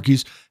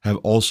monarchies have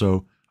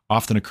also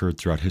often occurred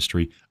throughout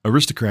history.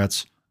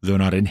 Aristocrats, though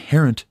not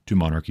inherent to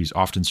monarchies,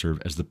 often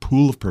serve as the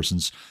pool of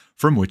persons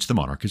from which the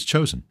monarch is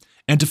chosen,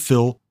 and to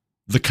fill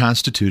the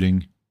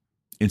constituting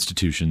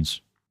institutions,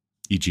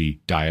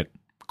 e.g. diet,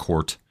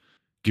 court,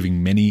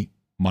 giving many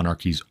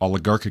monarchies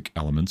oligarchic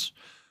elements.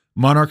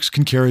 Monarchs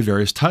can carry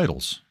various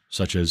titles,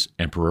 such as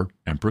emperor,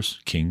 empress,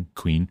 king,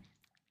 queen.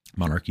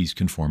 Monarchies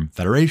can form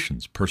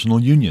federations, personal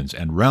unions,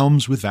 and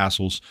realms with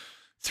vassals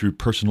through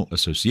personal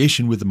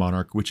association with the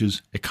monarch, which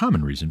is a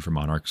common reason for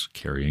monarchs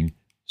carrying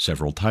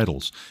several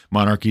titles.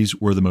 Monarchies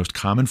were the most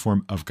common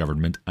form of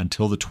government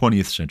until the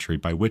 20th century,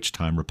 by which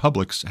time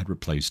republics had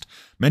replaced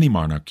many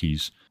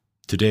monarchies.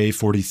 Today,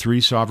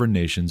 43 sovereign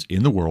nations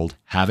in the world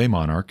have a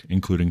monarch,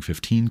 including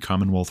 15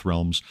 Commonwealth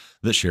realms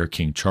that share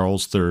King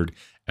Charles III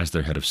as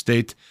their head of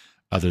state.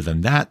 Other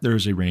than that, there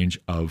is a range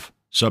of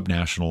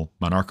subnational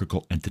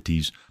monarchical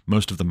entities.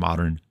 Most of the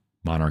modern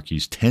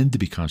monarchies tend to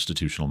be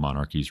constitutional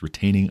monarchies,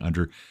 retaining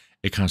under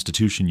a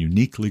constitution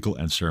unique legal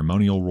and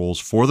ceremonial roles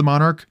for the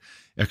monarch,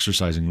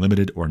 exercising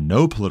limited or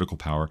no political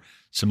power,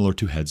 similar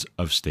to heads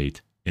of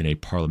state in a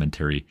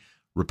parliamentary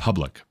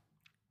republic.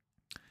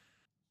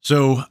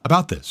 So,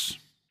 about this,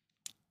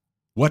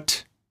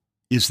 what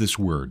is this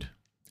word,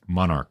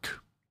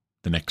 monarch?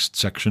 The next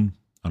section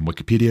on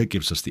Wikipedia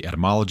gives us the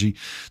etymology.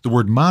 The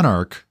word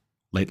monarch,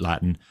 late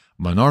Latin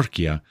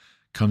monarchia,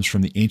 comes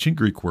from the ancient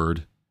Greek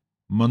word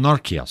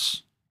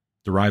monarchias,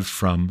 derived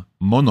from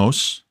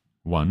monos,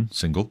 one,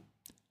 single,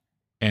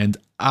 and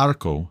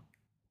archo,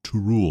 to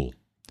rule.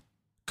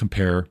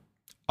 Compare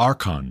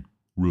archon,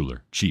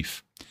 ruler,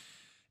 chief.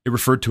 It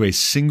referred to a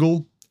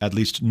single, at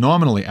least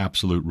nominally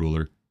absolute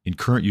ruler. In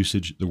current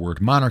usage, the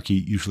word monarchy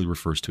usually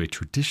refers to a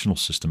traditional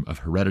system of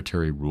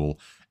hereditary rule,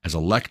 as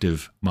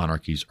elective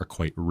monarchies are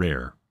quite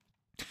rare.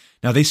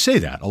 Now, they say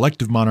that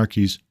elective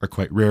monarchies are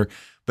quite rare,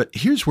 but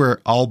here's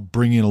where I'll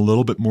bring in a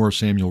little bit more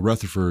Samuel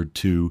Rutherford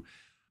to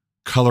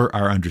color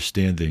our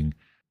understanding.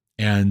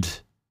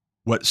 And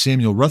what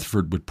Samuel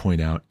Rutherford would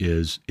point out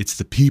is it's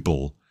the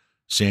people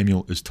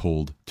Samuel is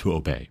told to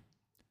obey.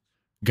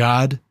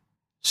 God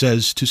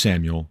says to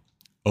Samuel,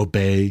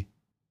 obey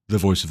the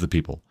voice of the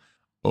people.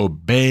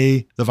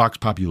 Obey the vox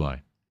populi.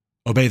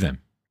 Obey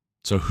them.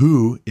 So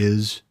who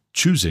is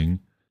choosing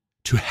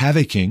to have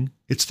a king?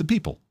 It's the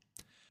people.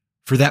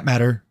 For that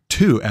matter,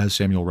 too, as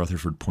Samuel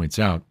Rutherford points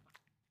out,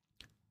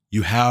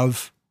 you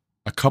have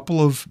a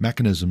couple of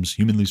mechanisms,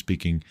 humanly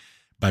speaking,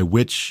 by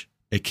which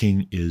a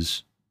king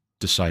is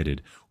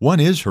decided. One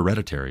is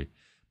hereditary,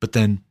 but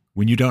then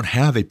when you don't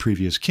have a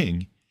previous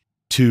king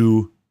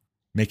to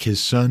make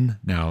his son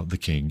now the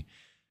king,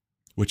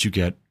 what you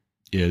get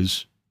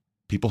is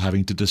people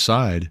having to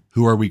decide,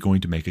 who are we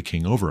going to make a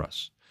king over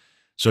us?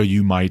 So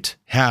you might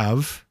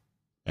have,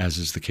 as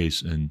is the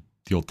case in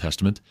the Old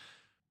Testament,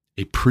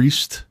 a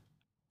priest,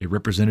 a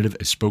representative,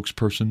 a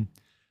spokesperson,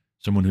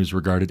 someone who's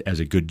regarded as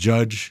a good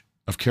judge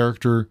of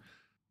character,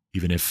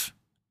 even if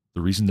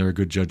the reason they're a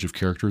good judge of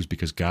character is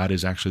because God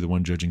is actually the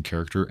one judging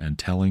character and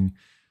telling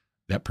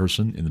that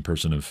person, in the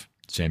person of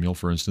Samuel,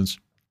 for instance,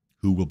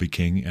 who will be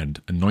king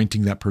and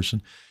anointing that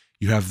person.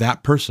 You have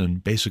that person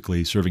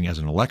basically serving as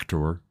an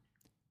elector,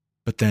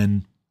 but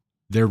then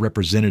their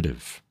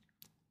representative.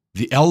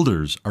 The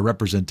elders are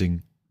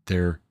representing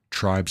their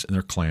tribes and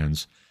their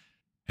clans,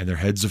 and their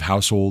heads of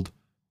household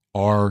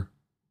are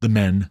the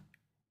men,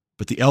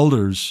 but the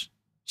elders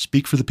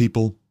speak for the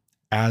people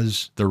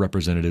as their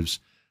representatives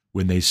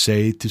when they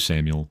say to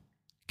Samuel,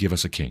 give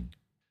us a king.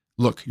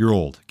 Look, you're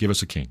old, give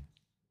us a king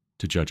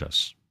to judge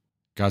us.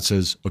 God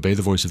says, obey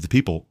the voice of the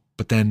people,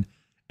 but then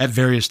at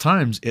various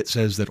times it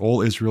says that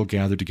all Israel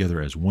gathered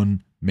together as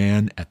one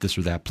man at this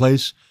or that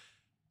place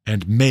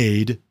and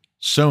made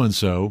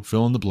so-and-so,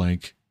 fill in the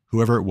blank,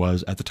 whoever it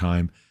was at the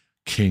time,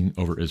 king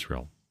over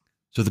Israel.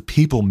 So the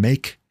people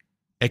make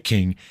a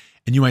king.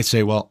 And you might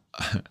say, well,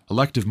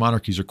 elective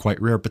monarchies are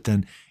quite rare, but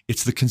then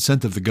it's the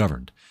consent of the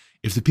governed.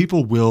 If the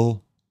people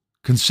will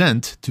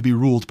consent to be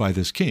ruled by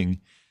this king,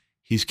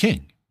 he's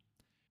king.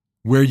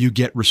 Where you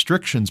get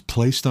restrictions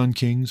placed on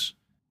kings,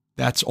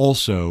 that's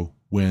also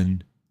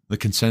when the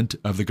consent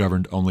of the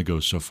governed only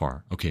goes so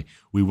far. Okay,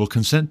 we will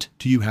consent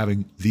to you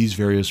having these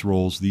various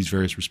roles, these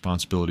various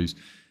responsibilities,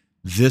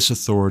 this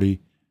authority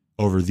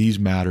over these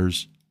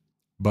matters,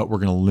 but we're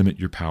going to limit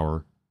your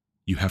power.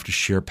 You have to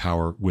share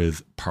power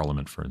with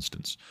Parliament, for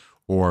instance,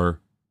 or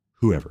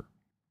whoever.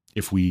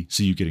 If we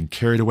see you getting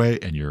carried away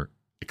and you're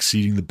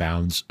exceeding the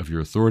bounds of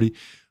your authority,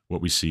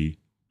 what we see,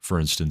 for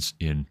instance,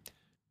 in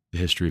the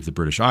history of the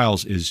British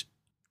Isles is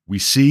we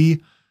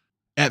see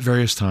at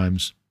various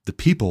times the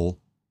people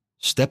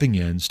stepping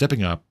in,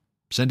 stepping up,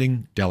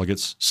 sending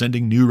delegates,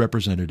 sending new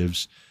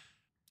representatives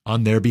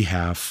on their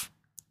behalf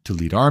to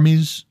lead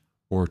armies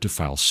or to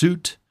file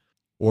suit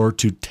or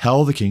to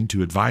tell the king,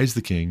 to advise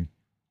the king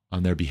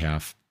on their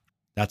behalf.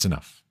 That's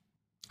enough.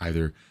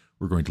 Either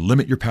we're going to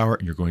limit your power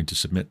and you're going to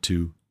submit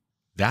to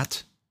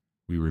that.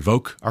 We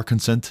revoke our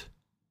consent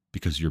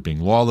because you're being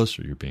lawless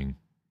or you're being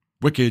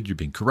wicked, you're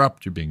being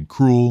corrupt, you're being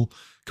cruel,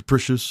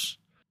 capricious,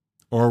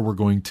 or we're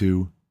going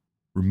to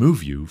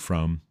remove you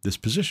from this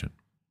position.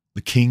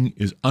 The king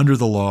is under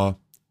the law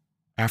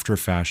after a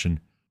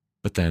fashion,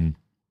 but then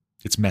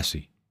it's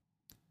messy.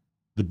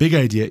 The big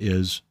idea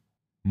is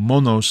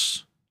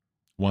monos,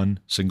 one,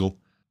 single,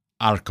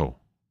 archo,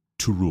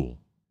 to rule.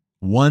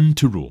 One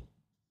to rule.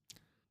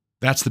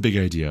 That's the big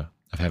idea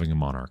of having a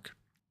monarch.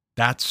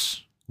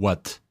 That's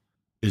what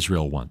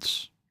Israel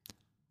wants.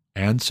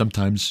 And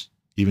sometimes,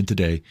 even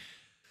today,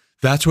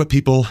 that's what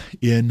people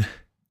in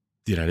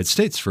the United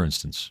States, for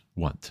instance,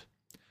 want.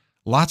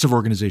 Lots of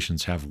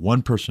organizations have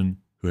one person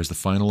who has the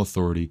final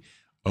authority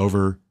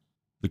over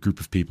the group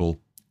of people,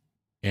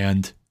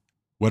 and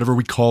whatever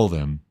we call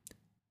them,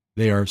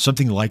 they are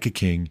something like a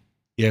king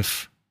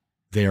if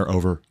they are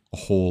over a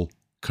whole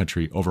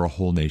country, over a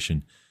whole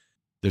nation.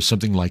 There's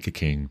something like a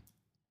king.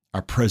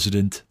 Our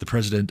president, the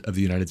president of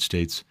the United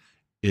States,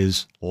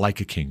 is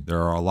like a king.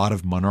 There are a lot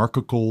of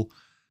monarchical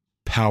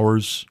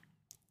powers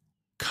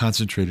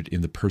concentrated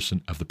in the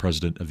person of the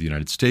president of the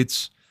United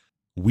States.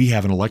 We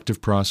have an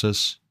elective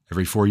process.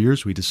 Every 4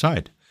 years, we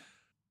decide,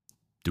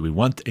 do we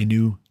want a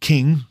new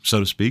king, so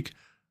to speak?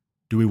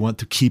 Do we want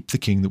to keep the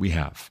king that we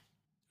have?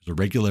 There's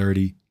a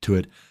regularity to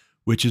it,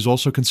 which is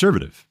also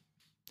conservative.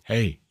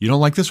 Hey, you don't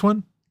like this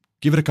one?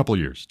 Give it a couple of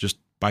years. Just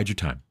bide your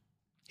time.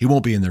 He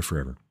won't be in there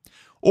forever.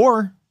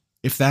 Or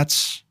if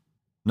that's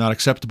not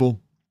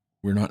acceptable,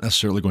 we're not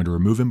necessarily going to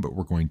remove him, but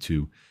we're going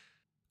to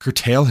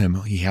curtail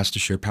him. He has to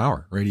share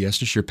power, right? He has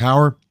to share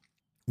power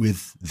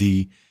with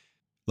the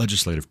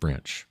legislative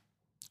branch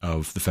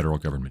of the federal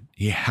government.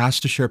 He has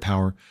to share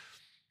power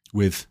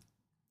with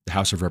the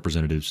House of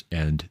Representatives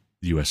and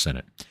the U.S.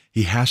 Senate.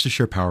 He has to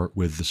share power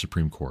with the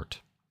Supreme Court.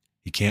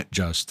 He can't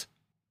just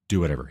do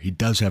whatever. He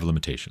does have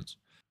limitations.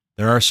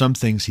 There are some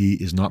things he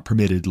is not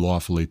permitted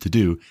lawfully to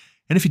do,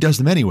 and if he does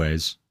them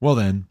anyways, well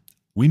then,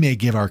 we may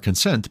give our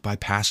consent by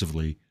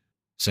passively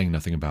saying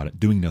nothing about it,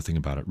 doing nothing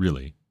about it,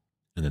 really.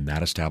 And then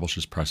that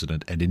establishes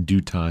precedent, and in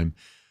due time,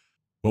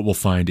 what we'll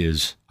find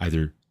is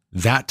either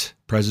that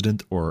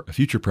president or a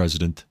future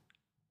president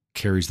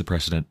carries the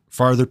precedent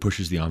farther,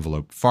 pushes the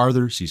envelope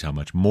farther, sees how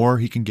much more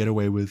he can get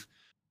away with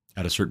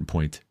at a certain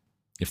point.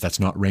 If that's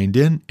not reined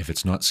in, if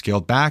it's not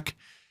scaled back,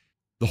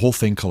 the whole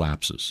thing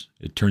collapses.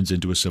 It turns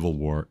into a civil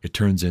war. It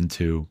turns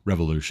into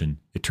revolution.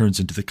 It turns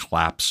into the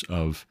collapse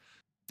of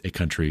a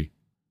country,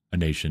 a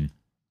nation,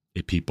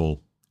 a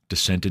people,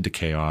 descent into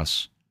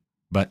chaos.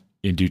 But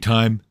in due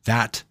time,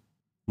 that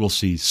will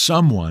see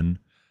someone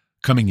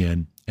coming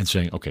in and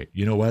saying, okay,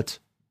 you know what?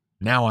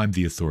 Now I'm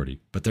the authority.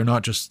 But they're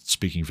not just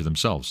speaking for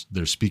themselves.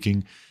 They're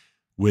speaking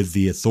with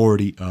the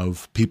authority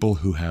of people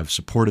who have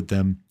supported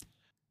them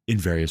in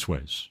various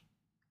ways,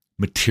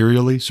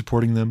 materially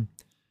supporting them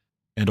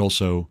and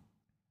also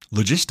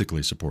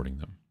logistically supporting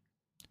them.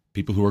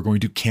 People who are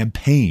going to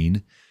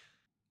campaign.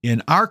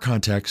 In our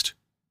context,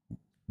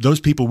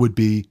 those people would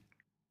be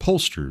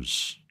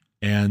pollsters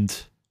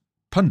and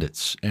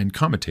pundits and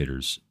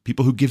commentators,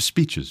 people who give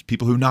speeches,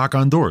 people who knock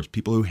on doors,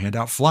 people who hand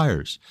out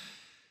flyers.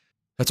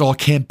 That's all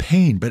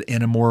campaign, but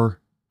in a more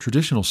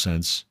traditional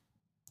sense,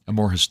 a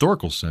more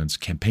historical sense,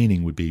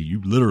 campaigning would be you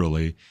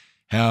literally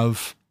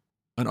have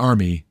an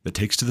army that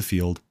takes to the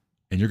field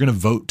and you're going to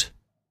vote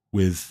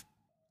with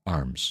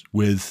arms,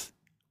 with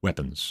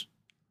weapons.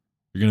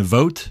 You're going to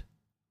vote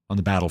on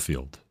the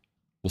battlefield.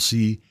 We'll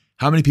see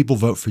how many people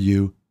vote for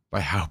you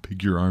by how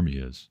big your army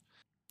is,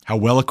 how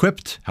well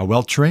equipped, how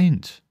well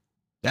trained.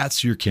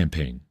 That's your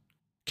campaign.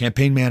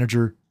 Campaign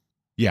manager,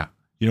 yeah,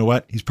 you know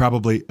what? He's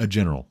probably a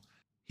general.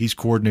 He's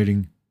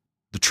coordinating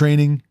the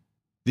training,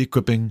 the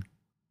equipping,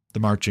 the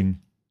marching,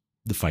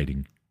 the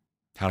fighting,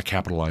 how to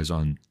capitalize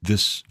on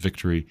this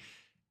victory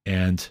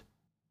and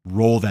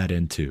roll that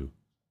into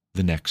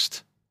the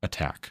next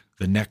attack,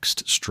 the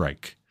next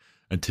strike,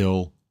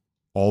 until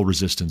all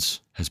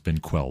resistance has been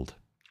quelled,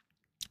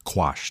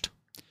 quashed,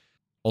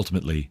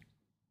 ultimately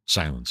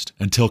silenced,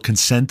 until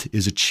consent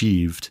is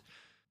achieved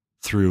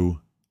through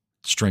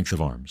strength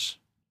of arms.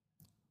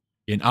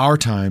 In our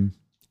time,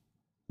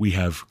 we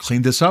have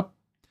cleaned this up,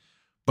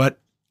 but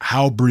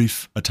how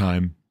brief a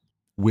time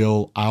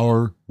will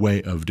our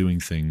way of doing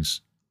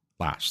things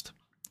last?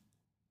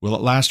 Will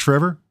it last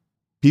forever?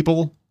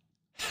 People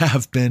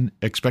have been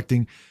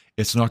expecting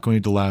it's not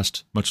going to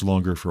last much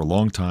longer for a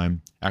long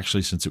time.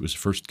 Actually, since it was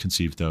first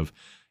conceived of,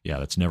 yeah,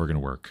 that's never going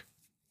to work.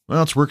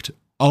 Well, it's worked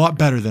a lot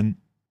better than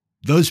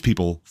those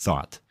people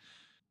thought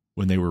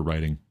when they were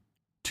writing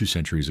 2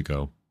 centuries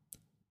ago.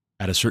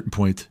 At a certain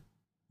point,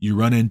 you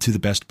run into the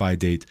best by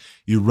date.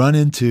 You run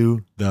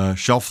into the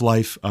shelf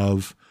life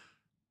of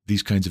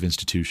these kinds of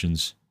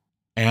institutions,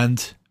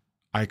 and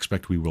I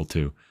expect we will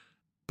too.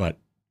 But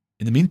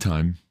in the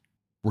meantime,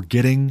 we're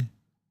getting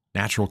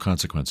natural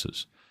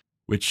consequences,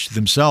 which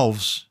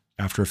themselves,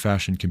 after a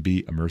fashion, can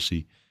be a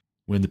mercy.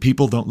 When the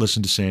people don't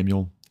listen to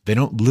Samuel, they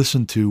don't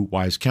listen to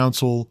wise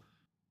counsel,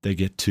 they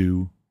get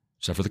to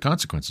suffer the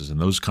consequences. And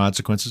those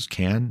consequences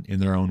can, in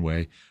their own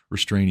way,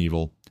 restrain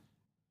evil.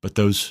 But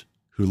those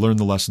who learn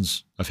the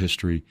lessons of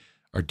history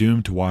are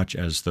doomed to watch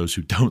as those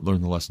who don't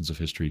learn the lessons of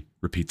history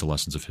repeat the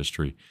lessons of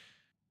history.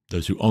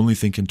 Those who only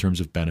think in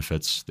terms of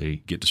benefits, they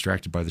get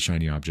distracted by the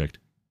shiny object.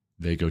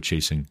 They go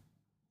chasing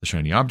the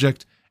shiny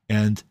object.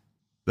 And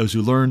those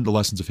who learn the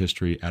lessons of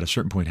history at a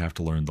certain point have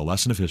to learn the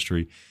lesson of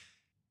history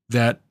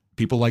that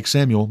people like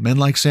Samuel, men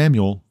like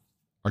Samuel,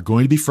 are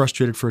going to be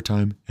frustrated for a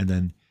time, and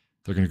then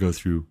they're going to go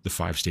through the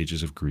 5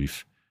 stages of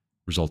grief,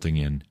 resulting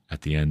in,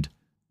 at the end,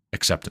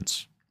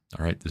 acceptance.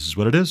 All right, this is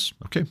what it is.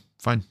 Okay,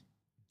 fine.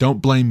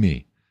 Don't blame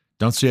me.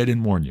 Don't say I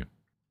didn't warn you.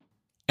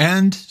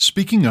 And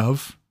speaking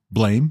of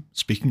blame,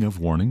 speaking of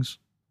warnings,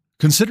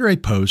 consider a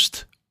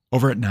post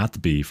over at Not the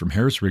Bee from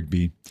Harris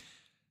Rigby,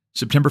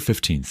 September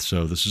 15th.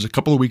 So this is a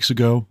couple of weeks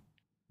ago,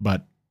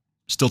 but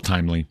still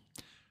timely.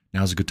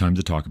 Now's a good time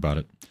to talk about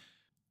it.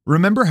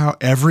 Remember how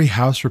every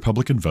House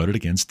Republican voted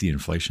against the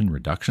Inflation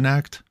Reduction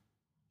Act?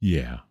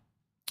 Yeah.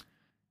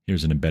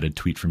 Here's an embedded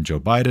tweet from Joe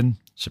Biden,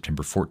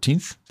 September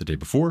 14th, the day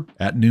before,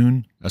 at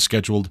noon, a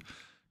scheduled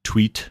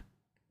tweet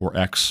or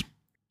X.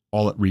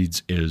 All it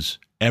reads is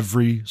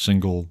every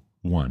single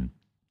one.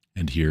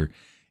 And here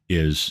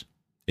is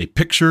a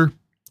picture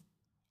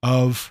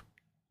of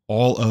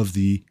all of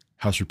the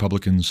House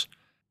Republicans,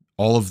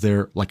 all of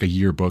their, like a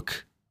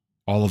yearbook,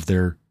 all of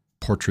their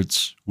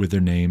portraits with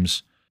their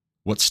names,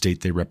 what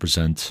state they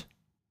represent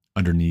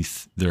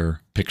underneath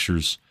their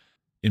pictures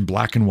in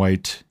black and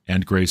white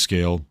and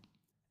grayscale.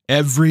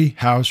 Every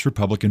House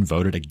Republican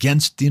voted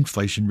against the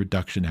Inflation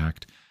Reduction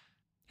Act.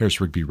 Harris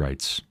Rigby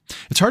writes,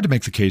 it's hard to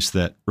make the case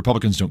that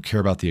Republicans don't care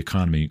about the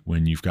economy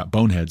when you've got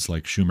boneheads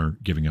like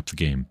Schumer giving up the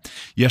game.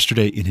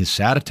 Yesterday, in his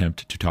sad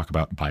attempt to talk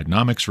about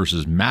Bidenomics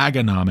versus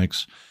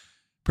MAGAnomics,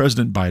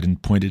 President Biden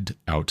pointed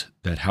out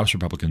that House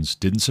Republicans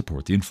didn't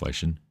support the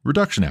Inflation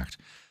Reduction Act.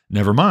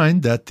 Never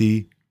mind that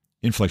the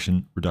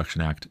Inflation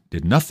Reduction Act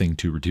did nothing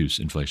to reduce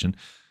inflation.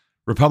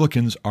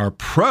 Republicans are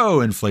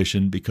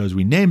pro-inflation because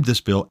we named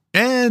this bill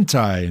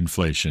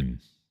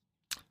anti-inflation.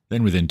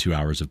 Then within 2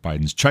 hours of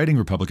Biden's chiding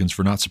Republicans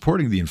for not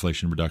supporting the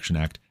Inflation Reduction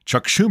Act,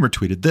 Chuck Schumer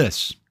tweeted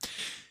this.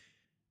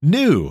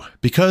 New,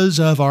 because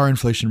of our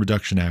Inflation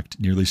Reduction Act,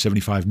 nearly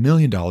 $75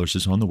 million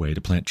is on the way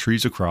to plant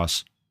trees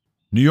across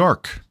New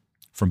York,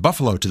 from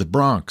Buffalo to the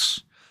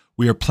Bronx.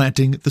 We are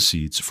planting the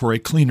seeds for a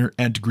cleaner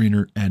and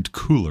greener and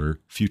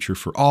cooler future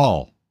for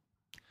all.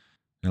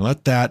 Now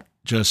let that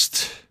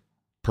just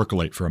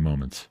percolate for a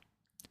moment.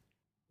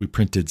 We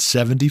printed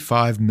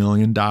 $75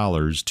 million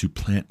to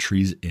plant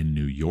trees in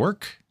New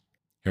York?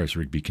 Harris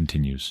Rigby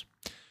continues.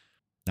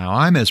 Now,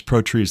 I'm as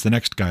pro-tree as the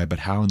next guy,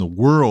 but how in the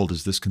world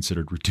is this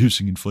considered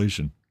reducing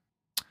inflation?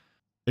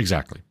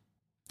 Exactly.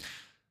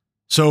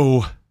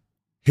 So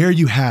here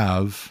you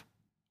have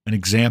an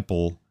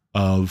example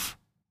of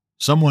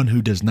someone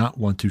who does not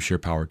want to share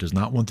power, does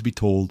not want to be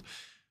told,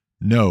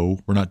 no,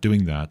 we're not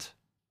doing that,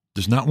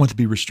 does not want to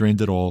be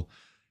restrained at all.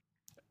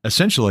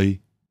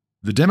 Essentially,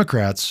 the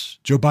Democrats,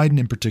 Joe Biden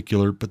in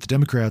particular, but the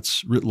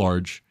Democrats writ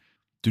large,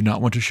 do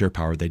not want to share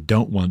power. They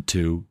don't want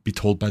to be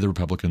told by the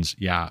Republicans,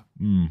 we're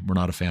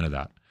not a fan of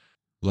that.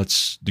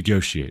 Let's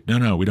negotiate.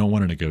 No, we don't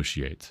want to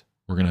negotiate.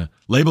 We're going to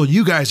label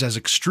you guys as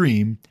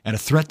extreme and a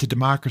threat to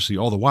democracy,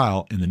 all the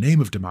while, in the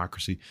name of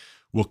democracy,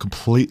 we'll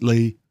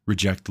completely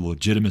reject the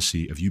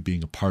legitimacy of you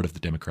being a part of the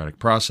democratic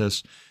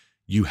process,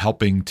 you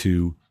helping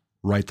to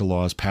write the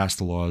laws, pass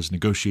the laws,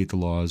 negotiate the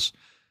laws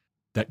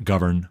that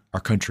govern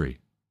our country.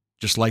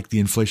 Just like the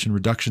Inflation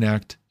Reduction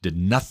Act did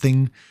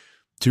nothing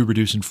to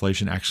reduce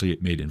inflation. Actually,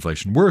 it made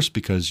inflation worse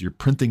because you're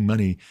printing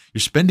money, you're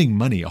spending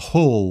money, a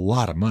whole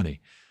lot of money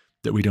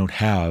that we don't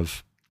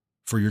have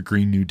for your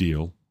Green New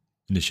Deal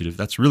initiative.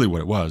 That's really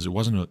what it was. It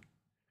wasn't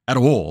at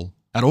all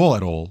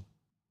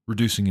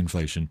reducing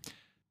inflation.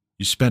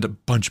 You spent a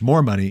bunch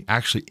more money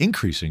actually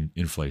increasing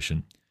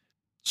inflation,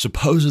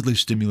 supposedly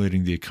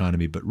stimulating the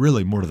economy, but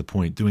really, more to the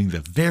point, doing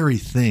the very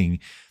thing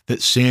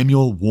that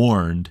Samuel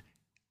warned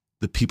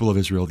the people of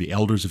Israel, the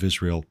elders of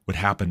Israel, would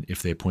happen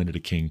if they appointed a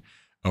king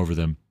over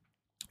them,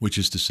 which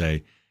is to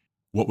say,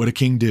 what would a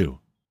king do?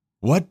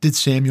 What did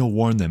Samuel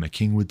warn them a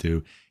king would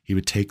do? He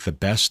would take the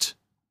best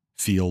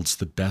fields,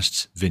 the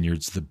best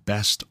vineyards, the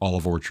best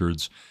olive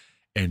orchards,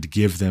 and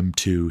give them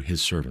to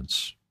his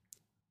servants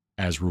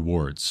as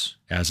rewards,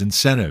 as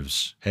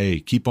incentives. Hey,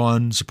 keep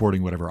on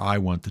supporting whatever I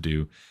want to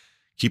do.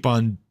 Keep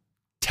on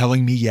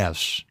telling me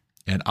yes,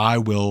 and I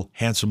will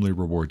handsomely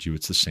reward you.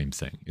 It's the same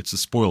thing. It's a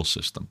spoil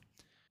system.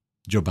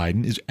 Joe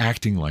Biden is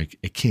acting like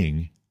a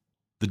king.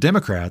 The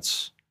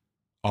Democrats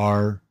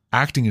are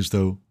acting as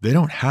though they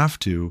don't have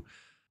to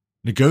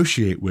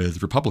negotiate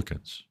with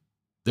Republicans.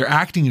 They're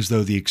acting as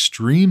though the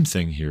extreme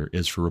thing here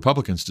is for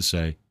Republicans to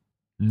say,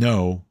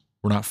 no,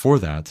 we're not for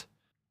that,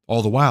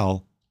 all the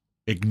while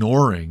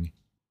ignoring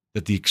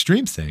that the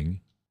extreme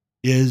thing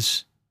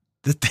is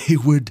that they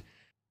would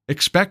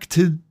expect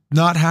to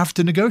not have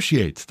to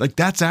negotiate. Like,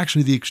 that's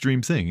actually the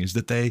extreme thing, is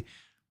that they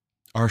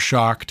are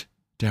shocked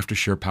to have to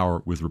share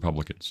power with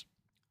Republicans.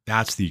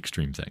 That's the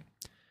extreme thing.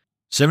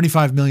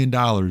 $75 million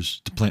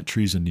to plant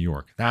trees in New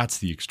York. That's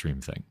the extreme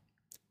thing.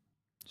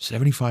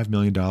 $75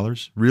 million?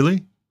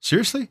 Really?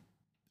 Seriously?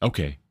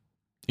 Okay.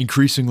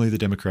 Increasingly, the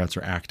Democrats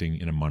are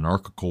acting in a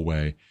monarchical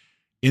way,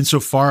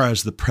 insofar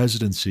as the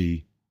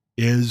presidency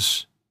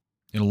is,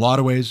 in a lot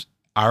of ways,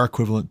 our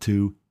equivalent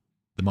to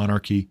the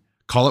monarchy.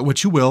 Call it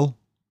what you will,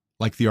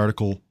 like the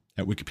article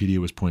at Wikipedia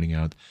was pointing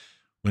out,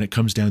 when it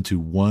comes down to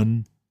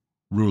one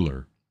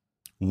ruler,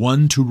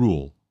 one to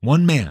rule,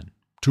 one man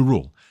to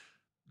rule.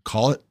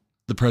 Call it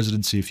the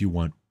presidency if you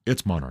want.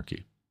 It's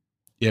monarchy.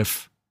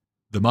 If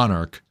the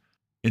monarch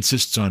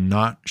insists on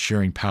not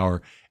sharing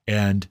power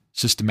and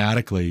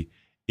systematically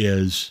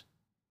is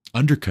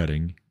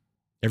undercutting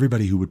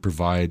everybody who would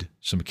provide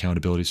some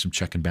accountability, some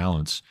check and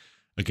balance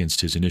against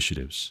his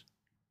initiatives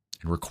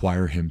and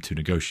require him to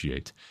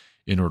negotiate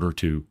in order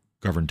to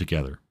govern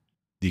together.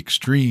 The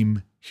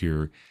extreme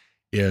here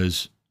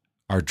is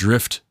our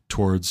drift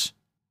towards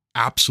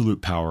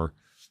absolute power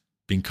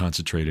being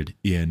concentrated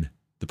in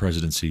the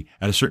presidency.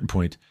 At a certain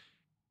point,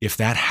 if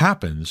that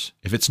happens,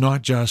 if it's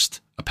not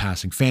just a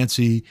passing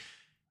fancy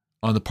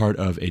on the part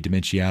of a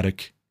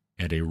dementiatic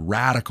and a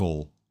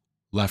radical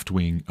left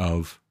wing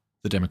of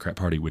the Democrat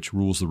Party, which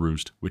rules the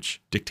roost,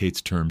 which dictates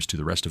terms to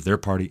the rest of their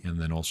party, and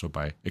then also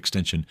by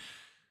extension,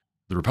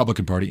 the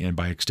Republican Party, and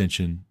by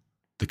extension,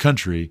 the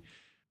country,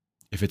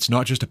 if it's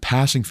not just a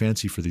passing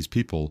fancy for these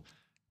people,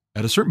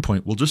 at a certain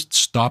point, we'll just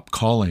stop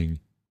calling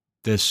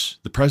this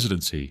the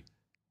presidency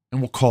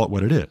and we'll call it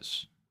what it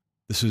is.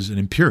 This is an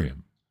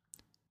imperium.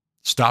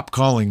 Stop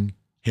calling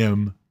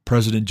him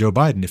President Joe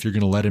Biden if you're going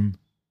to let him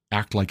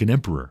act like an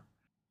emperor.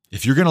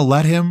 If you're going to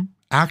let him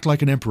act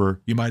like an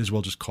emperor, you might as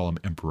well just call him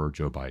Emperor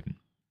Joe Biden.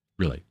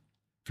 Really.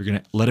 If you're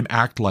going to let him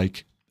act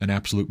like an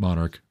absolute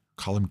monarch,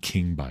 call him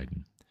King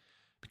Biden,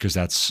 because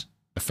that's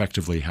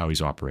effectively how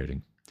he's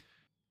operating.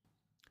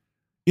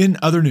 In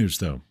other news,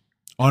 though,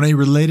 on a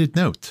related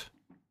note,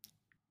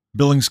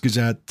 Billings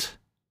Gazette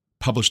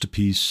published a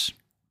piece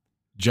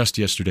just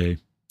yesterday.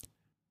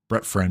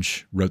 Brett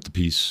French wrote the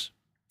piece.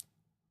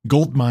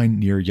 Gold mine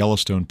near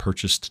Yellowstone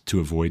purchased to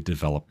avoid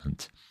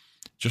development.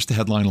 Just the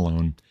headline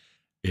alone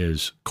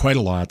is quite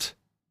a lot.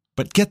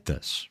 But get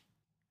this.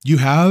 You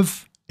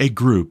have a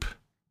group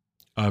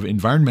of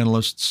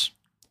environmentalists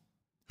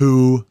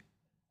who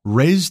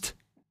raised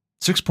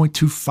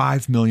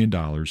 $6.25 million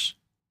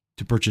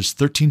to purchase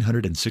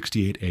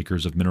 1,368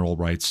 acres of mineral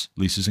rights,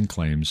 leases, and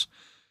claims.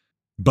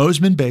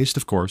 Bozeman-based,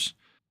 of course.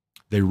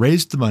 They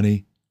raised the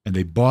money and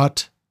they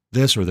bought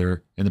this, or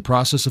they're in the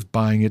process of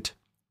buying it,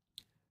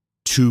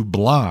 to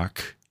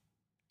block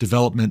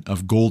development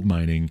of gold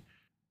mining,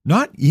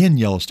 not in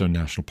Yellowstone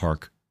National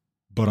Park,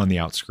 but on the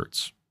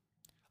outskirts.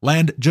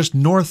 Land just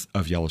north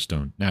of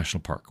Yellowstone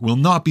National Park will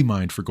not be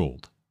mined for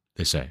gold,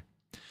 they say.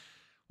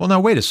 Well, now,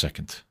 wait a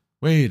second.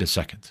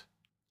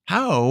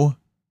 How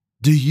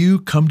do you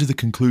come to the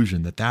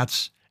conclusion that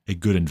that's a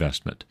good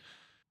investment?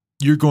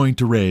 You're going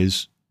to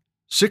raise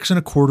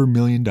 $6.25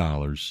 million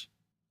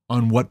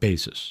on what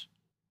basis?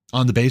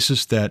 On the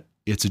basis that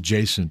it's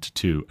adjacent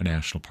to a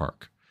national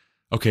park.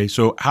 Okay,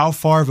 so how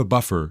far of a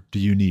buffer do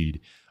you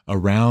need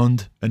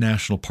around a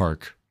national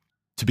park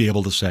to be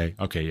able to say,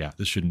 okay, yeah,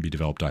 this shouldn't be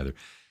developed either?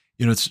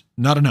 It's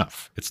not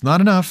enough. It's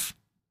not enough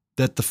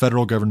that the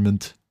federal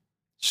government,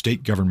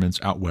 state governments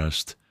out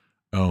west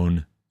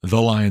own the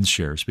lion's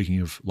share,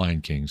 speaking of Lion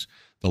Kings,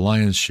 the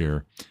lion's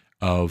share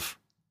of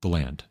the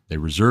land. They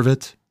reserve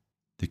it.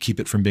 They keep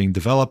it from being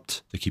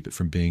developed. They keep it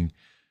from being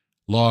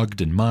logged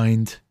and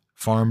mined,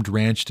 farmed,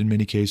 ranched in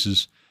many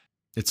cases.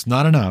 It's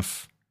not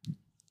enough.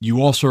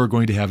 You also are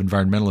going to have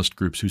environmentalist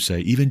groups who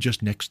say, even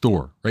just next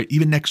door, right?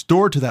 Even next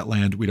door to that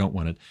land, we don't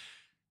want it.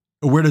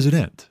 Where does it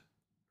end,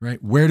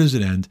 right? Where does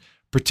it end,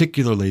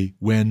 particularly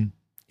when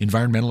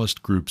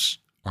environmentalist groups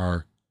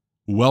are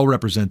well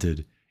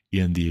represented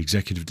in the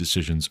executive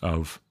decisions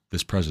of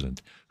this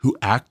president, who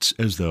acts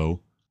as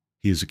though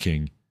he is a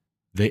king.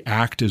 They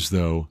act as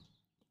though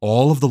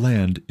all of the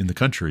land in the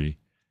country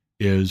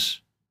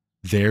is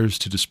theirs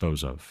to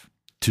dispose of,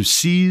 to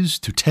seize,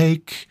 to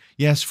take.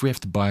 Yes, if we have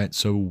to buy it,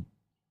 so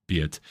be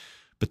it.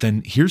 But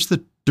then here's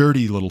the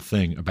dirty little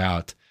thing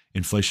about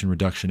Inflation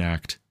Reduction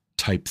Act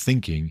type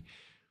thinking.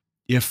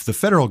 If the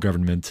federal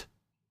government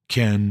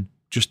can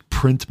just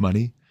print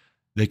money,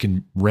 they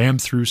can ram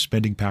through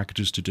spending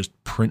packages to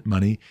just print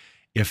money.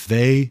 If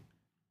they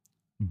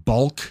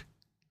balk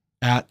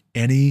at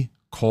any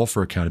call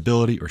for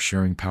accountability or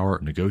sharing power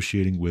or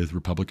negotiating with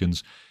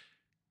Republicans,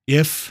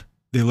 if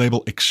they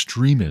label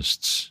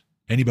extremists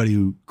anybody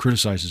who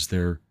criticizes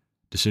their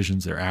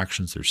decisions, their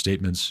actions, their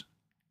statements,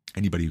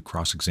 anybody who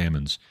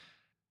cross-examines,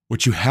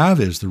 what you have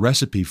is the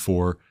recipe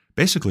for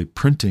basically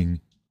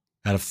printing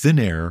out of thin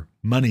air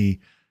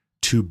money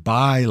to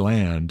buy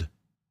land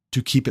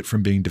to keep it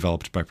from being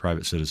developed by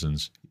private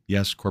citizens.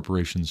 Yes,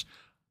 corporations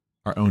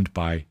are owned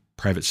by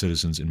private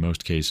citizens in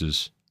most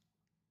cases.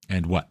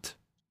 And what?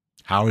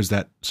 How is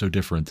that so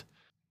different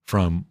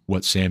from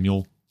what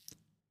Samuel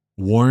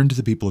warned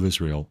the people of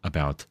Israel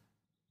about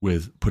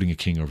with putting a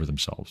king over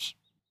themselves?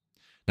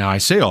 Now, I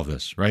say all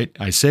this, right?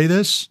 I say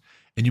this,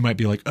 and you might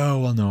be like, oh,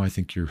 well, no, I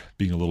think you're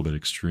being a little bit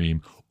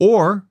extreme.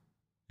 Or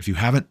if you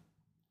haven't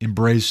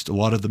embraced a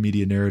lot of the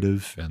media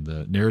narrative and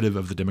the narrative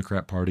of the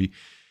Democrat Party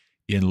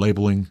in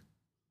labeling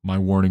my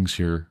warnings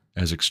here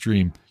as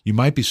extreme, you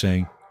might be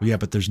saying, well, yeah,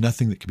 but there's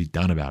nothing that can be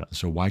done about it.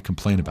 So why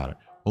complain about it?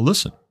 Well,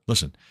 listen.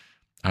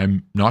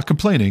 I'm not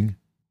complaining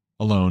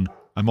alone.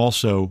 I'm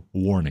also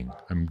warning.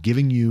 I'm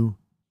giving you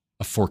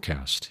a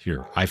forecast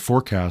here. I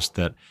forecast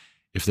that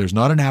if there's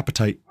not an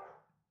appetite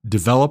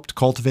developed,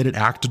 cultivated,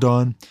 acted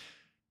on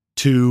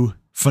to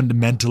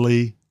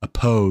fundamentally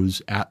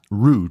oppose at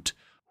root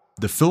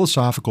the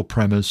philosophical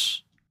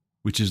premise,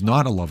 which is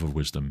not a love of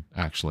wisdom,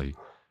 actually.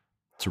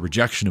 It's a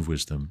rejection of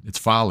wisdom. It's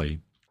folly.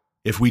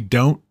 If we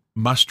don't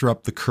muster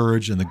up the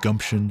courage and the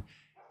gumption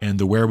and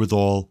the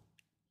wherewithal,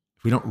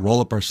 if we don't roll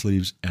up our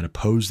sleeves and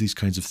oppose these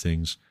kinds of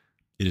things,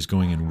 it is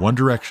going in one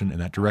direction, and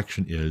that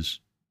direction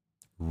is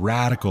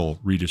radical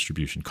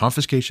redistribution,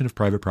 confiscation of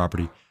private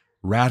property,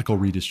 radical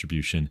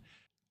redistribution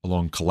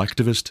along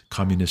collectivist,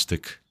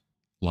 communistic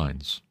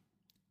lines.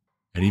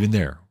 And even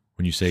there,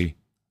 when you say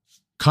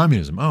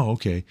communism, oh,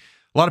 okay.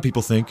 A lot of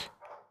people think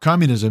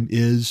communism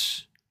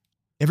is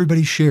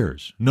everybody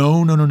shares.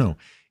 No.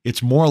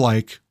 It's more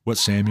like what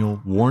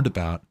Samuel warned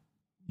about.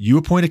 You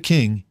appoint a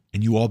king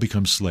and you all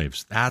become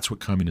slaves. That's what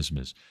communism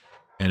is.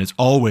 And it's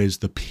always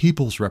the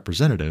people's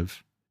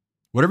representative,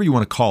 whatever you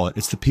want to call it,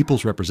 it's the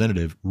people's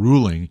representative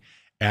ruling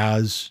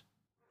as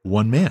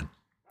one man.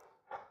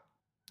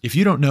 If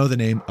you don't know the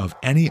name of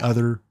any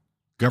other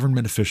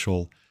government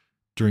official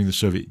during the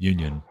Soviet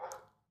Union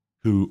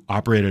who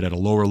operated at a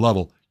lower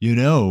level, you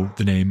know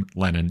the name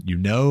Lenin, you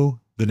know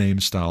the name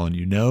Stalin,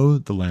 you know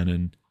the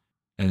Lenin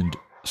and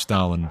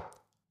Stalin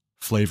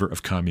flavor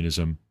of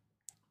communism,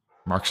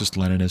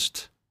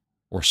 Marxist-Leninist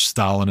or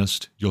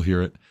Stalinist, you'll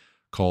hear it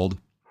called.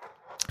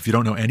 If you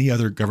don't know any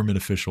other government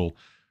official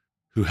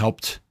who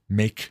helped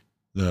make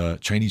the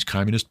Chinese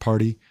Communist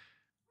Party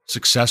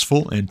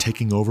successful in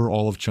taking over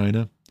all of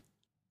China,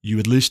 you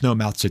at least know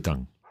Mao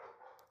Zedong.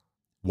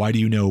 Why do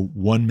you know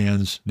one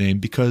man's name?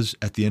 Because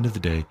at the end of the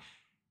day,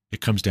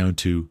 it comes down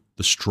to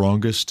the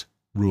strongest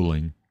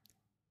ruling.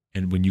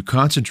 And when you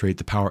concentrate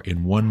the power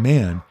in one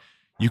man,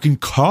 you can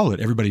call it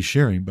everybody's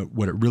sharing, but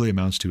what it really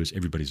amounts to is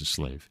everybody's a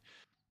slave.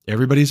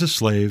 Everybody's a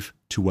slave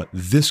to what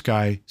this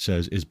guy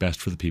says is best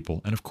for the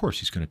people. And of course,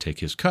 he's going to take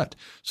his cut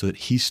so that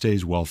he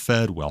stays well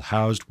fed, well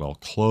housed, well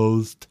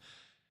clothed,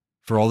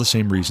 for all the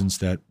same reasons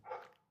that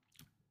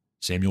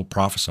Samuel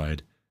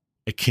prophesied.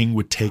 A king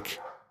would take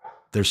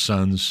their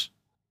sons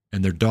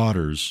and their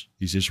daughters,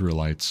 these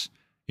Israelites,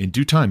 in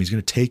due time. He's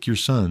going to take your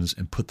sons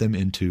and put them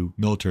into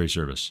military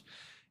service.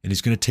 And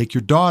he's going to take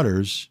your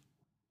daughters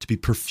to be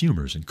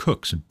perfumers and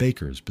cooks and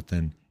bakers. But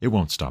then it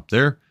won't stop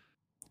there.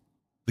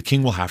 The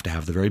king will have to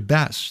have the very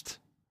best.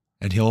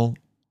 And he'll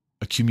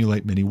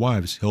accumulate many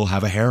wives. He'll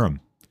have a harem.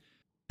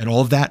 And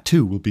all of that,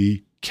 too, will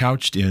be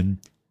couched in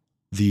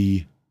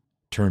the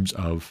terms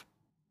of,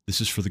 this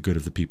is for the good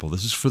of the people.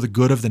 This is for the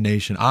good of the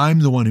nation. I'm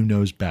the one who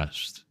knows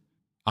best.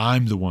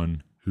 I'm the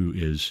one who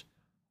is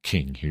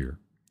king here.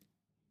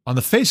 On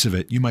the face of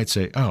it, you might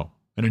say, oh,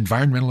 an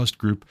environmentalist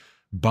group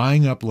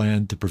buying up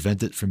land to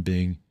prevent it from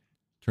being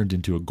turned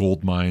into a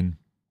gold mine.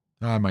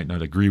 I might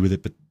not agree with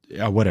it,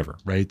 but whatever,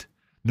 right?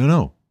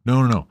 No.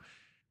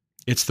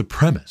 It's the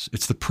premise.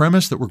 It's the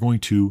premise that we're going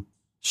to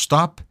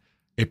stop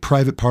a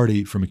private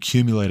party from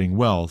accumulating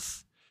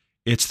wealth.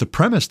 It's the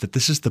premise that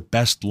this is the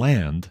best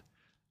land,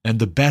 and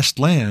the best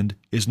land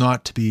is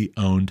not to be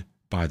owned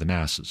by the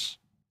masses.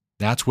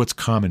 That's what's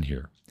common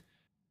here.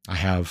 I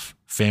have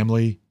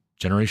family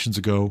generations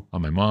ago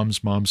on my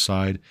mom's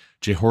side,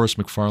 J. Horace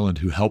McFarland,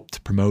 who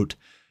helped promote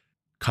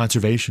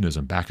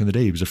conservationism back in the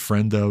day. He was a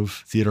friend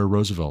of Theodore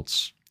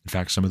Roosevelt's. In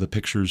fact, some of the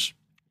pictures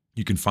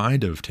you can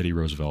find of Teddy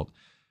Roosevelt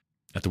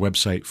at the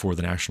website for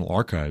the National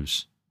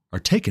Archives are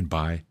taken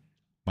by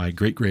my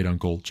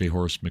great-great-uncle, J.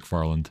 Horace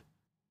McFarland.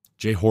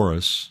 J.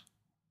 Horace,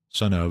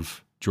 son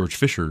of George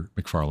Fisher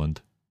McFarland,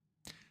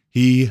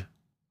 he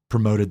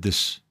promoted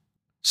this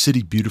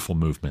City Beautiful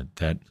movement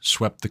that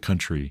swept the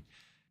country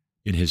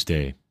in his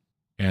day.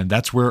 And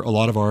that's where a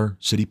lot of our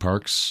city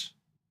parks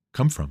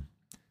come from,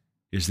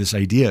 is this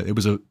idea. It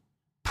was a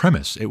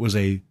premise. It was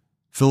a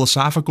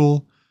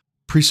philosophical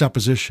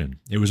presupposition.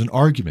 It was an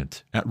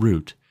argument at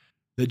root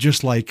that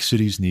just like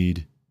cities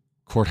need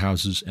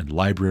courthouses and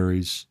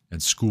libraries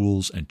and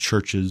schools and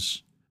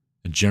churches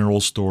and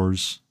general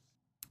stores,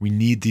 we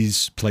need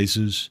these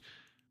places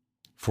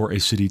for a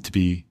city to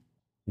be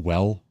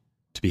well,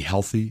 to be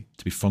healthy,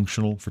 to be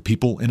functional, for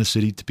people in a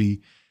city to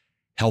be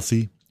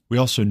healthy. We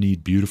also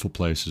need beautiful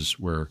places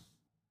where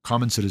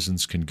common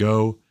citizens can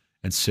go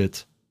and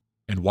sit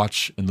and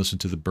watch and listen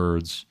to the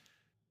birds.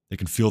 They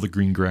can feel the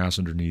green grass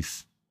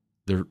underneath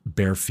their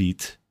bare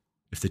feet.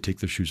 If they take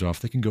their shoes off,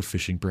 they can go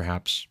fishing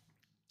perhaps,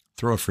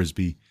 throw a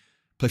frisbee,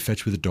 play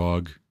fetch with a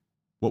dog.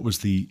 What was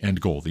the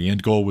end goal? The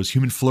end goal was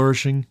human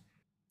flourishing,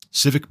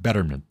 civic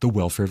betterment, the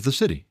welfare of the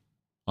city,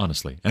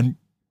 honestly. And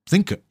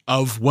think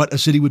of what a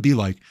city would be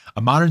like,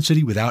 a modern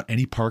city without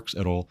any parks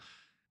at all,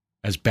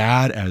 as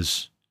bad,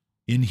 as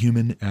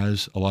inhuman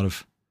as a lot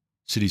of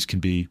cities can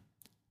be,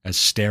 as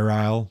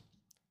sterile,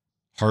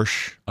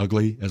 harsh,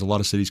 ugly as a lot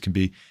of cities can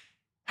be.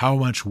 How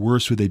much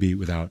worse would they be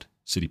without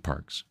city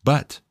parks?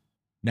 But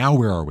now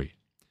where are we?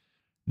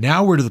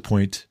 Now we're to the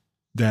point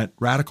that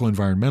radical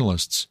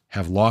environmentalists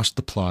have lost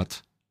the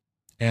plot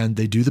and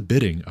they do the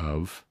bidding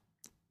of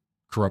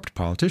corrupt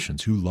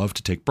politicians who love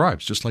to take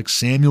bribes. Just like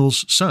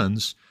Samuel's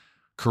sons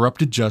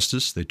corrupted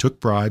justice, they took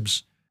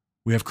bribes.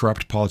 We have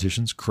corrupt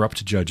politicians,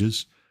 corrupt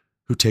judges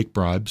who take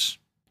bribes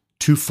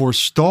to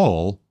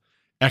forestall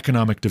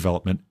economic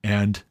development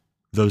and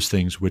those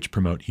things which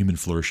promote human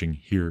flourishing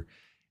here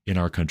in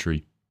our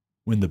country.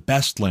 When the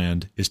best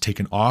land is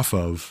taken off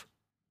of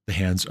the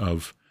hands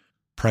of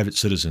private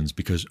citizens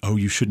because, oh,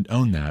 you shouldn't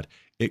own that,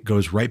 it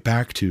goes right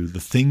back to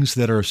the things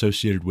that are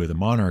associated with a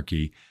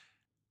monarchy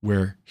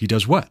where he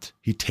does what?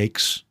 He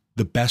takes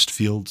the best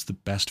fields, the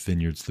best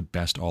vineyards, the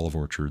best olive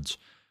orchards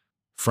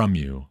from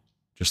you,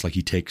 just like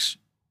he takes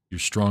your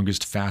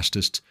strongest,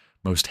 fastest,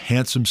 most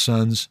handsome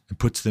sons and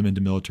puts them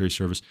into military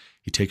service.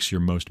 He takes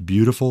your most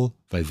beautiful,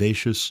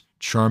 vivacious,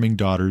 charming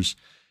daughters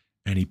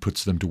and he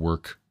puts them to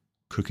work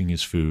cooking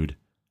his food,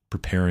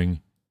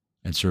 preparing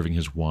and serving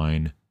his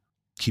wine,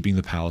 keeping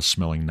the palace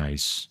smelling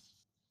nice.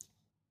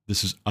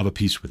 This is of a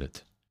piece with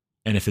it.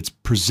 And if it's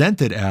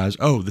presented as,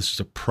 oh, this is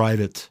a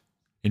private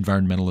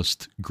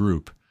environmentalist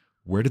group,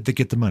 where did they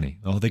get the money?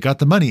 Well, they got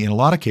the money in a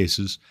lot of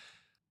cases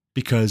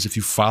because if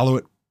you follow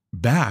it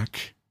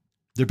back,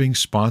 they're being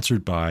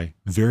sponsored by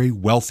very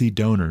wealthy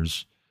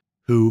donors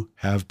who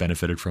have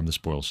benefited from the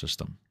spoils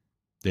system.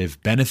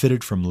 They've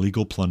benefited from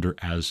legal plunder,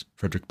 as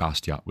Frederick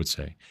Bastiat would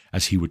say,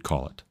 as he would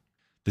call it.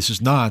 This is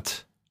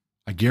not,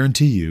 I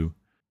guarantee you,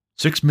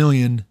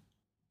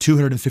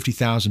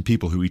 6,250,000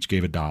 people who each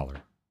gave $1.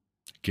 I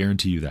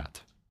guarantee you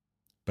that.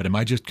 But am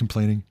I just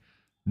complaining?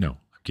 No,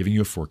 I'm giving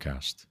you a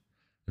forecast.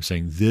 I'm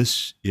saying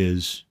this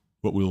is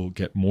what we'll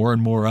get more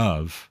and more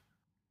of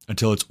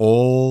until it's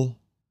all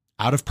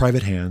out of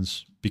private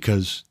hands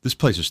because this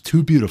place is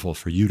too beautiful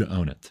for you to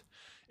own it.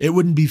 It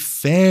wouldn't be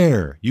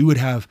fair. You would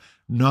have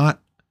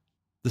not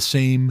the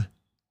same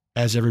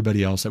as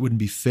everybody else. That wouldn't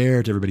be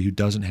fair to everybody who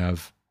doesn't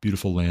have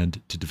beautiful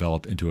land to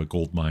develop into a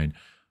gold mine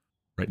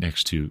right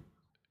next to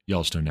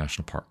Yellowstone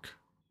National Park.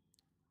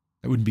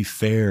 That wouldn't be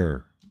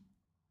fair.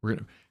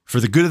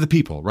 For the good of the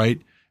people,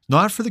 right?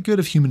 Not for the good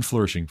of human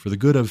flourishing, for the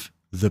good of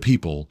the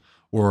people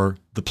or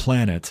the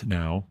planet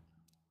now,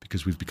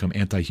 because we've become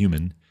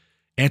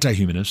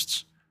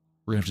anti-humanists,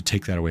 we're going to have to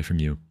take that away from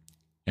you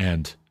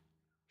and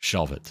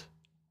shelve it.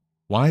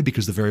 Why?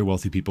 Because the very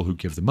wealthy people who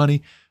give the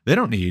money, they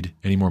don't need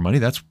any more money.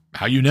 That's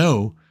how you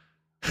know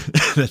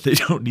that they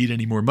don't need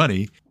any more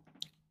money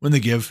when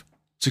they give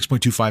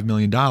 $6.25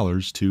 million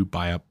to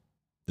buy up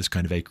this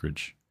kind of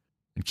acreage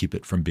and keep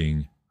it from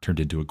being turned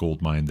into a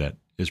gold mine that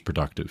is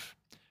productive,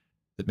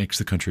 that makes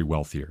the country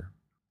wealthier.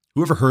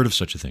 Who ever heard of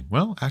such a thing?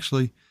 Well,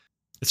 actually,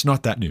 it's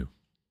not that new.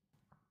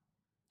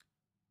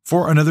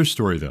 For another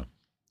story, though,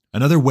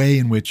 another way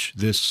in which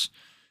this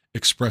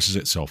expresses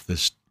itself,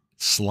 this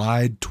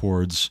slide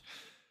towards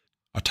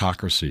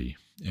autocracy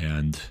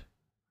and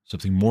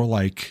something more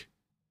like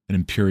an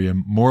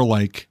imperium, more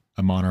like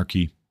a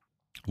monarchy,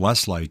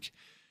 less like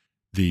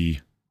the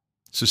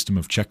system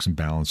of checks and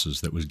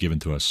balances that was given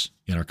to us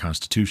in our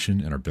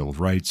Constitution and our Bill of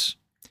Rights.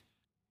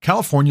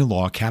 California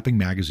law capping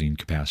magazine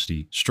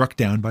capacity struck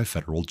down by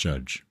federal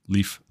judge.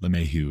 Leif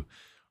LeMahieu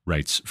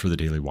writes for the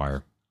Daily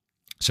Wire,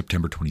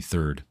 September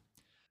 23rd.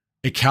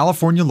 A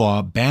California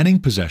law banning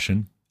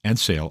possession and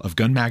sale of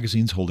gun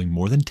magazines holding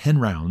more than 10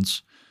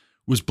 rounds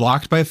was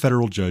blocked by a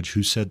federal judge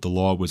who said the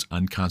law was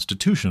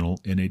unconstitutional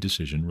in a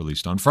decision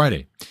released on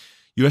Friday.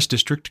 U.S.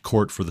 District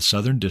Court for the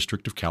Southern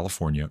District of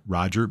California,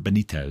 Roger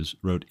Benitez,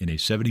 wrote in a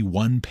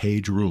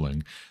 71-page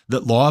ruling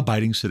that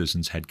law-abiding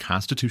citizens had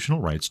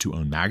constitutional rights to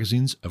own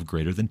magazines of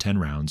greater than 10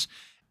 rounds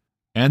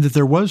and that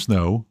there was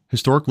no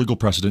historic legal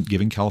precedent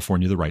giving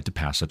California the right to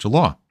pass such a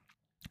law.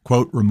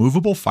 Quote,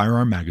 removable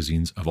firearm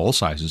magazines of all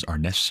sizes are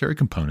necessary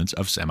components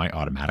of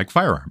semi-automatic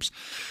firearms.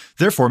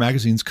 Therefore,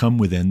 magazines come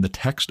within the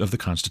text of the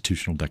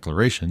constitutional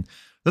declaration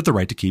that the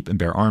right to keep and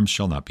bear arms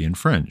shall not be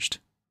infringed.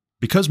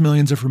 Because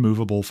millions of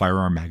removable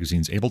firearm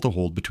magazines able to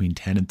hold between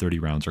 10 and 30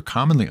 rounds are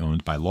commonly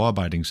owned by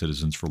law-abiding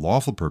citizens for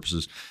lawful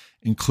purposes,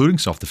 including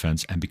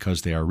self-defense, and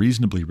because they are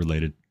reasonably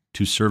related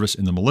to service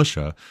in the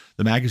militia,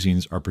 the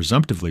magazines are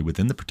presumptively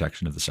within the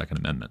protection of the Second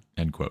Amendment,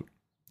 end quote.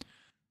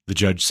 The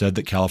judge said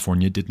that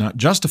California did not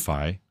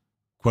justify,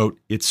 quote,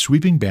 its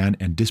sweeping ban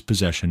and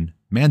dispossession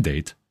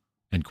mandate,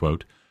 end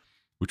quote,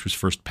 which was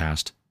first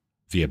passed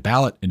via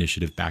ballot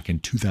initiative back in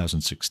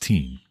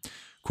 2016.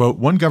 Quote,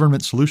 one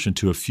government solution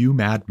to a few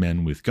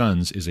madmen with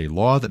guns is a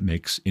law that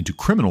makes into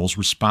criminals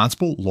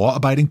responsible,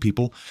 law-abiding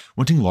people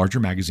wanting larger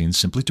magazines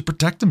simply to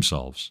protect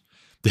themselves.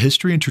 The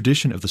history and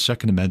tradition of the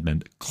Second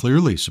Amendment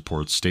clearly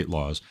supports state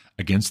laws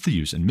against the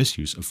use and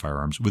misuse of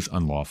firearms with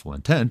unlawful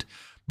intent,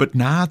 but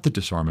not the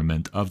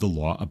disarmament of the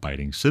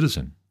law-abiding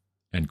citizen,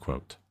 end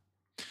quote.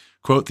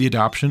 Quote, the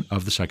adoption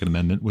of the Second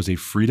Amendment was a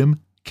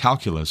freedom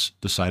calculus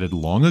decided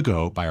long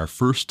ago by our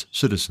first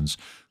citizens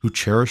who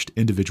cherished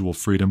individual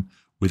freedom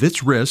with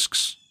its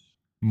risks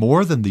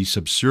more than the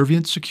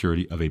subservient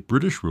security of a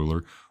British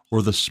ruler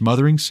or the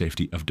smothering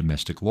safety of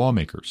domestic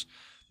lawmakers.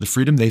 The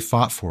freedom they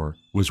fought for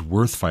was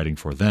worth fighting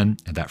for then,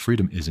 and that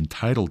freedom is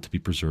entitled to be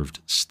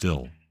preserved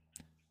still,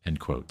 end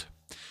quote.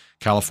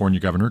 California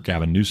Governor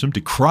Gavin Newsom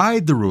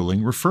decried the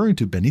ruling, referring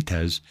to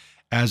Benitez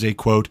as a,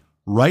 quote,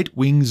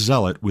 right-wing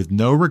zealot with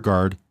no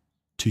regard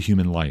to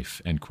human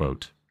life, end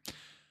quote.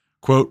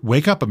 Quote,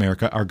 wake up,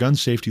 America. Our gun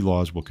safety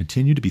laws will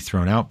continue to be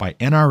thrown out by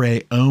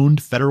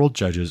NRA-owned federal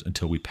judges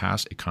until we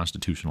pass a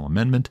constitutional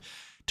amendment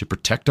to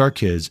protect our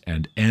kids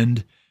and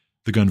end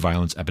the gun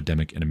violence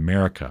epidemic in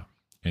America,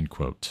 end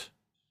quote.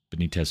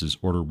 Benitez's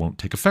order won't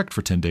take effect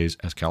for 10 days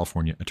as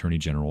California Attorney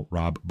General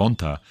Rob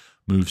Bonta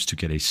moves to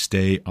get a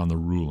stay on the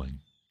ruling.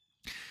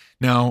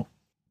 Now,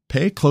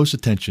 pay close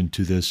attention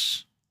to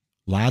this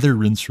lather,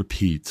 rinse,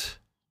 repeat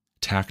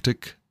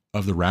tactic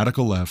of the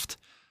radical left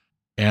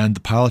and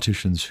the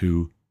politicians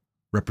who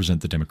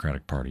represent the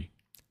Democratic Party.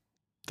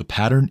 The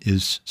pattern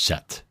is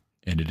set,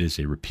 and it is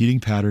a repeating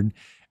pattern,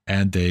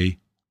 and they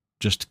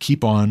just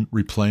keep on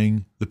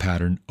replaying the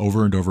pattern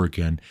over and over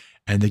again,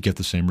 and they get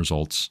the same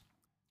results.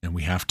 And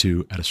we have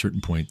to, at a certain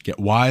point, get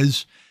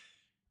wise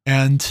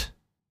and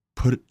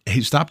put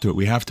a stop to it.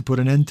 We have to put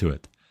an end to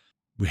it.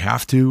 We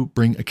have to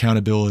bring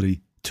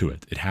accountability to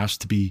it. It has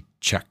to be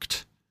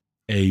checked.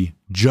 A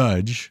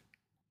judge,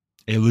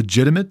 a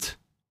legitimate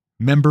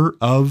member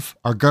of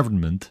our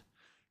government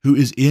who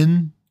is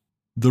in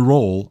the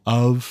role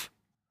of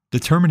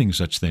determining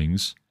such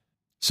things,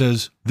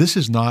 says this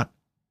is not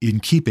in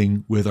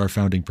keeping with our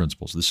founding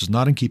principles. This is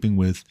not in keeping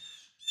with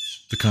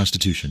the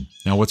Constitution.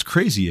 Now, what's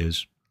crazy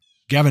is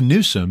Gavin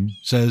Newsom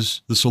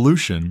says the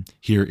solution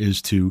here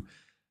is to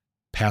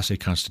pass a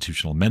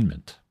constitutional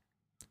amendment,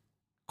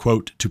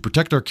 quote, to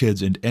protect our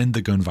kids and end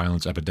the gun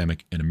violence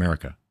epidemic in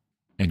America,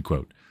 end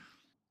quote,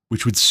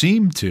 which would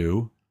seem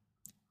to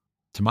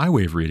my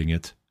way of reading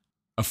it,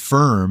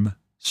 affirm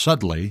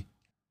subtly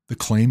the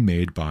claim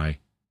made by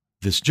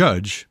this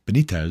judge,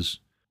 Benitez,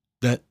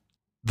 that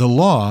the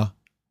law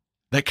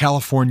that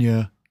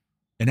California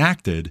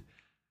enacted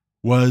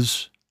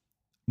was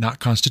not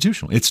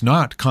constitutional. It's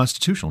not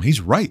constitutional.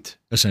 He's right,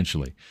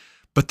 essentially.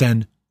 But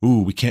then,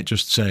 we can't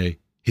just say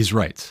he's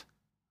right.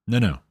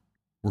 No.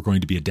 We're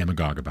going to be a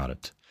demagogue about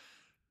it.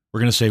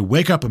 We're going to say,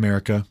 wake up,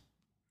 America.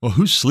 Well,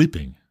 who's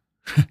sleeping?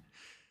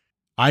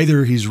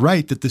 Either he's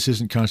right that this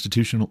isn't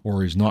constitutional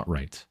or he's not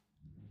right.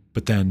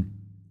 But then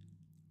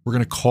we're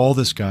going to call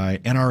this guy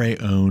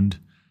NRA owned.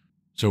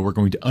 So we're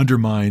going to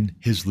undermine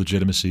his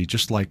legitimacy,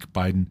 just like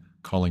Biden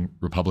calling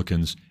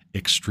Republicans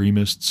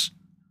extremists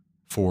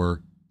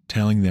for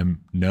telling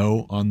them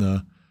no on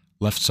the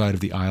left side of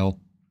the aisle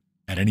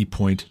at any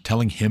point,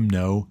 telling him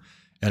no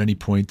at any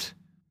point,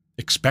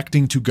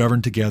 expecting to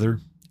govern together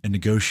and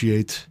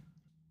negotiate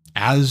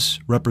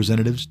as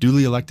representatives,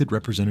 duly elected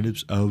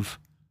representatives of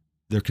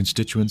their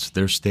constituents,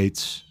 their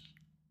states,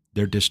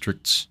 their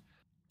districts.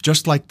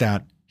 Just like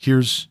that,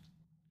 here's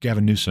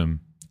Gavin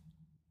Newsom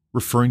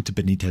referring to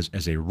Benitez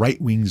as a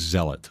right-wing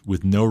zealot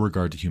with no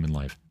regard to human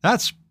life.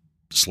 That's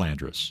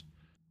slanderous.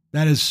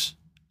 That is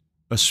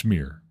a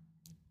smear.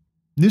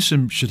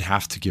 Newsom should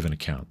have to give an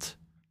account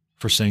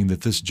for saying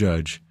that this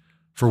judge,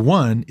 for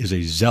one, is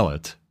a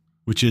zealot,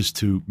 which is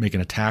to make an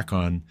attack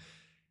on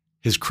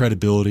his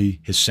credibility,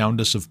 his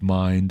soundness of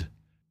mind,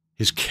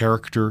 his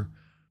character.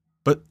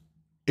 But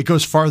it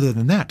goes farther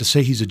than that to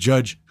say he's a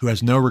judge who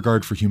has no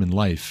regard for human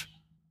life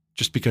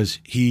just because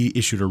he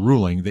issued a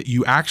ruling that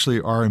you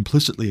actually are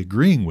implicitly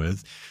agreeing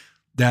with,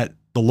 that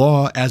the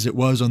law as it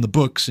was on the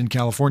books in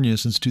California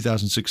since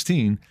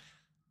 2016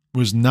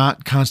 was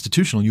not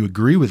constitutional. You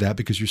agree with that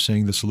because you're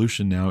saying the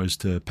solution now is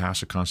to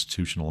pass a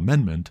constitutional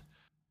amendment.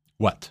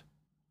 What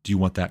do you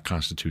want that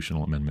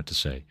constitutional amendment to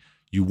say?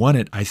 You want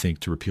it, I think,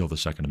 to repeal the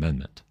Second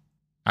Amendment.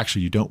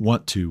 Actually, you don't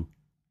want to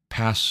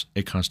pass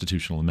a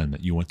constitutional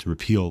amendment. You want to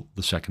repeal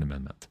the Second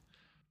Amendment.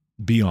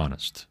 Be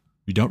honest.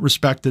 You don't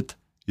respect it.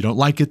 You don't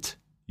like it.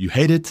 You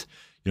hate it.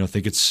 You don't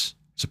think it's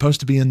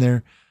supposed to be in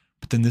there.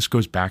 But then this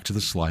goes back to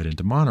the slide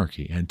into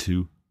monarchy and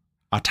to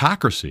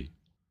autocracy.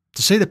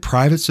 To say that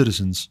private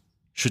citizens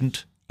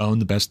shouldn't own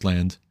the best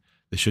land,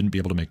 they shouldn't be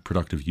able to make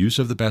productive use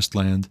of the best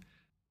land,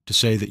 to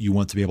say that you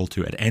want to be able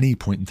to, at any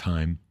point in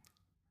time,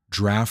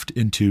 draft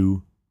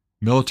into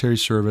military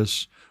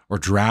service or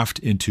draft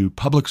into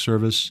public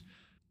service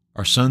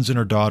our sons and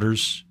our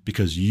daughters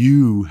because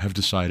you have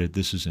decided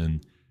this is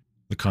in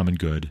the common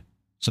good,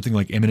 something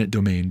like eminent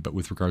domain, but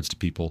with regards to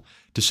people,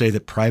 to say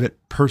that private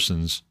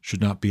persons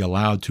should not be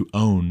allowed to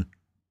own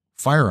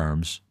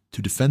firearms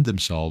to defend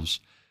themselves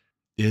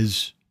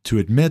is to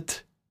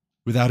admit,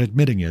 without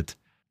admitting it,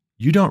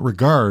 you don't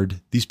regard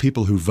these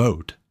people who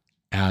vote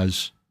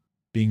as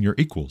being your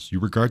equals. You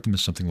regard them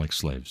as something like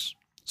slaves,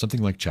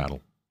 something like chattel.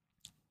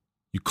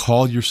 You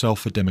call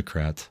yourself a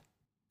Democrat.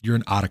 You're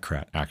an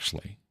autocrat,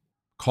 actually.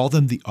 Call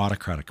them the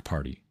Autocratic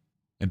Party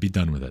and be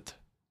done with it.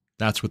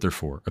 That's what they're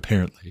for,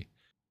 apparently.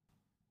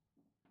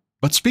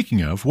 But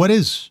speaking of, what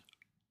is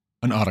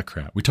an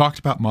autocrat? We talked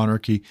about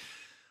monarchy.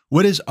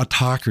 What is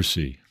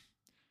autocracy?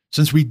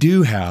 Since we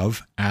do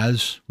have,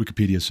 as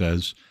Wikipedia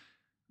says,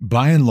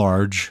 by and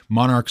large,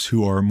 monarchs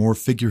who are more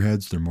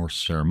figureheads, they're more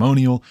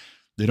ceremonial,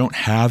 they don't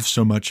have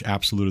so much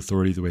absolute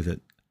authority the way that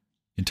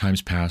in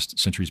times past,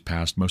 centuries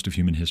past, most of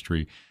human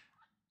history,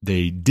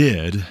 they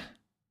did.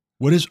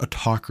 What is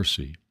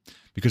autocracy?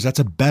 Because that's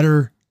a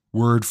better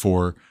word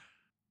for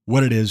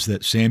what it is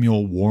that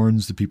Samuel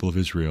warns the people of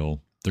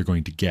Israel they're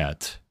going to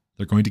get.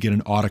 They're going to get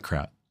an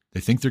autocrat. They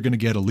think they're going to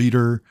get a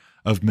leader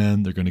of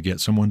men. They're going to get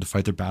someone to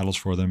fight their battles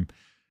for them.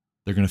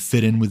 They're going to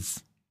fit in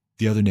with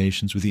the other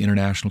nations, with the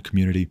international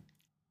community.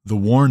 The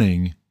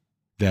warning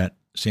that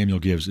Samuel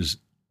gives is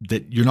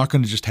that you're not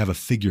going to just have a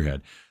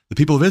figurehead. The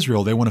people of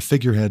Israel, they want a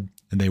figurehead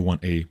and they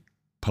want a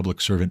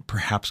public servant,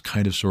 perhaps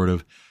kind of, sort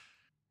of.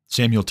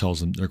 Samuel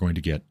tells them they're going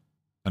to get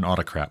an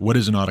autocrat. What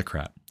is an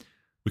autocrat?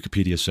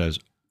 Wikipedia says,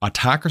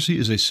 autocracy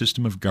is a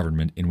system of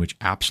government in which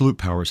absolute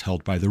power is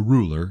held by the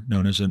ruler,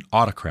 known as an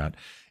autocrat.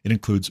 It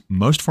includes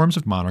most forms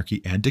of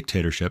monarchy and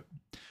dictatorship,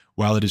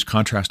 while it is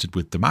contrasted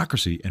with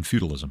democracy and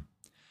feudalism.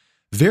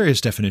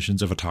 Various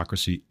definitions of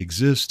autocracy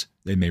exist.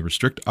 They may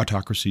restrict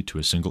autocracy to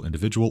a single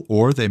individual,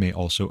 or they may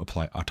also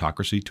apply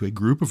autocracy to a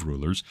group of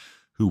rulers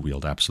who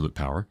wield absolute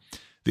power.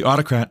 The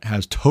autocrat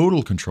has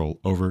total control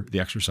over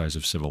the exercise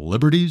of civil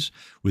liberties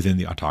within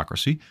the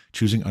autocracy,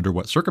 choosing under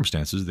what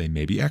circumstances they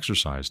may be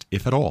exercised,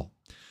 if at all.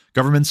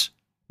 Governments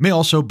may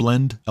also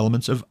blend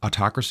elements of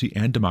autocracy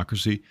and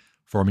democracy,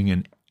 forming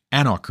an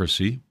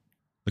anocracy.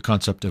 The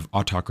concept of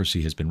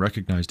autocracy has been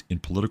recognized in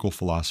political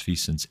philosophy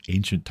since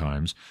ancient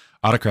times.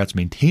 Autocrats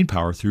maintain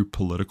power through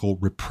political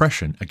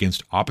repression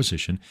against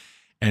opposition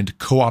and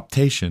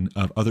co-optation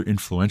of other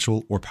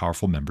influential or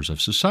powerful members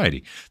of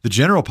society. The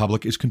general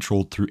public is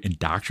controlled through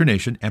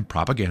indoctrination and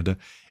propaganda,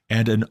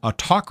 and an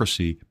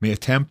autocracy may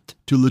attempt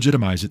to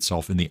legitimize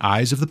itself in the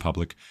eyes of the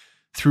public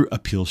through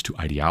appeals to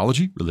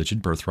ideology, religion,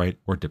 birthright,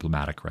 or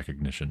diplomatic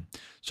recognition.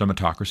 Some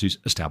autocracies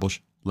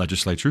establish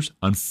legislatures,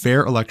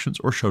 unfair elections,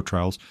 or show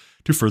trials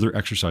to further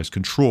exercise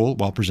control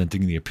while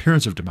presenting the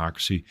appearance of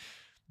democracy.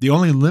 The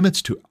only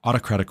limits to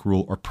autocratic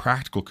rule are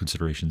practical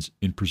considerations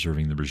in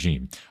preserving the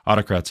regime.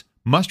 Autocrats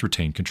must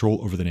retain control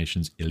over the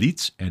nation's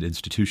elites and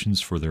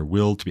institutions for their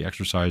will to be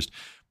exercised,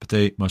 but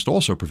they must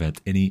also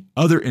prevent any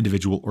other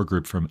individual or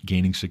group from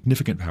gaining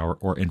significant power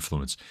or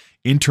influence.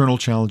 Internal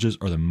challenges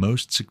are the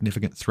most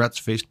significant threats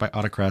faced by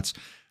autocrats,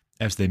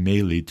 as they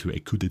may lead to a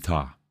coup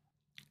d'etat.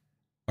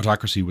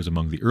 Autocracy was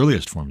among the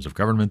earliest forms of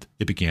government.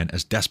 It began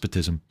as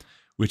despotism,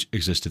 which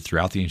existed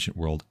throughout the ancient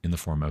world in the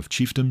form of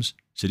chiefdoms,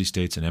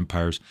 city-states, and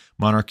empires.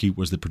 Monarchy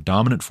was the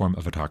predominant form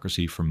of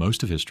autocracy for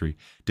most of history.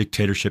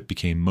 Dictatorship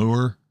became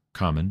more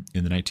common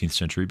in the 19th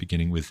century,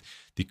 beginning with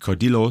the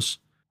caudillos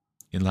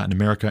in Latin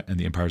America and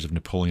the empires of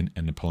Napoleon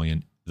and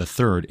Napoleon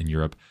III in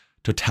Europe.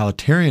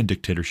 Totalitarian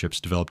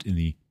dictatorships developed in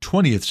the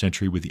 20th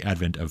century with the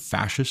advent of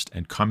fascist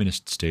and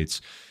communist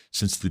states.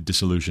 Since the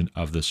dissolution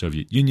of the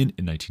Soviet Union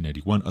in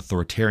 1991,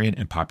 authoritarian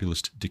and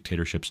populist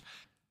dictatorships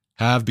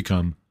have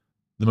become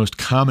the most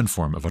common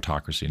form of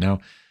autocracy. Now,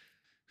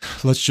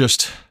 let's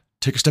just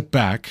take a step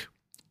back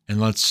and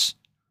let's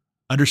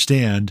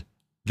understand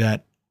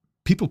that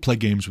people play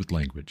games with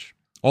language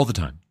all the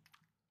time.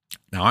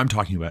 Now, I'm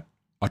talking about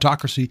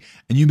autocracy,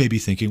 and you may be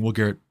thinking, well,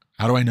 Garrett,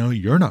 how do I know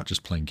you're not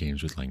just playing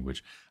games with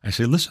language? I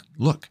say, listen,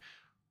 look,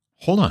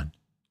 hold on.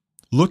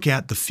 Look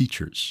at the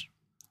features.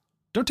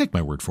 Don't take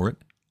my word for it.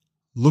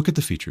 Look at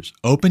the features.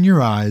 Open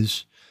your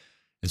eyes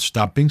and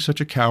stop being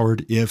such a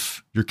coward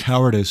if your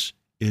cowardice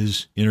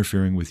is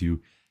interfering with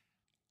you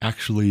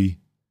actually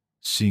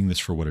seeing this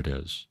for what it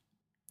is.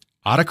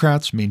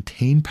 Autocrats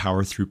maintain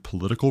power through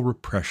political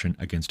repression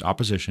against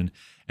opposition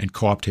and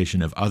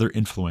co-optation of other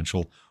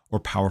influential or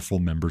powerful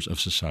members of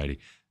society.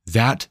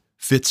 That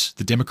fits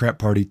the Democrat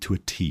Party to a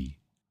T.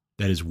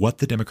 That is what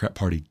the Democrat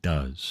Party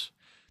does.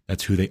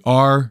 That's who they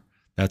are.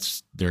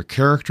 That's their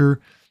character.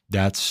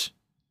 That's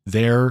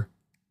their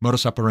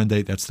modus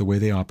operandi. That's the way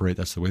they operate.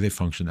 That's the way they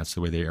function. That's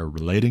the way they are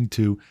relating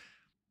to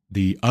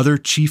the other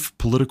chief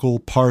political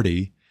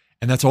party.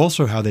 And that's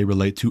also how they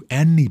relate to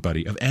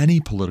anybody of any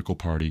political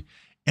party,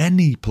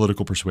 any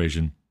political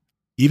persuasion,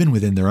 even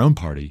within their own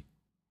party,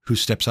 who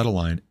steps out of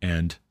line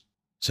and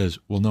says,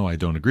 well, no, I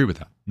don't agree with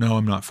that. No,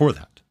 I'm not for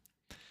that.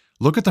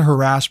 Look at the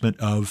harassment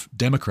of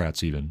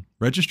Democrats, even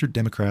registered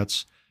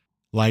Democrats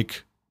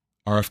like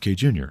RFK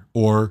Jr.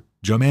 or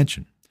Joe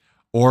Manchin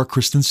or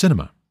Kristen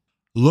Sinema.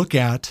 Look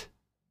at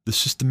the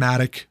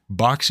systematic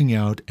boxing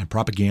out and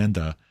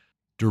propaganda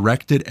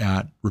directed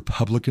at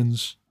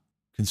Republicans,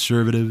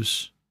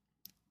 conservatives,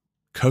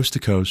 coast to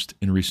coast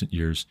in recent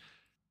years.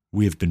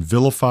 We have been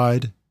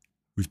vilified.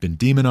 We've been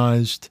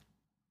demonized.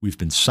 We've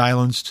been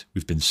silenced.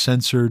 We've been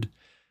censored.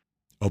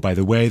 Oh, by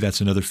the way,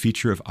 that's another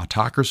feature of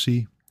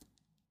autocracy.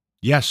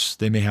 Yes,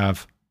 they may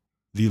have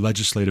the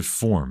legislative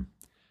form.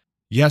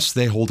 Yes,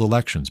 they hold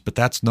elections, but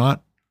that's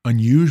not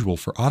unusual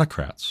for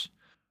autocrats.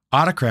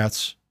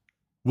 Autocrats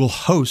will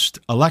host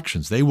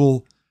elections. They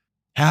will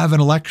have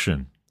an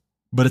election,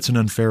 but it's an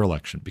unfair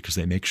election because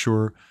they make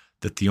sure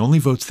that the only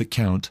votes that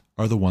count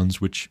are the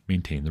ones which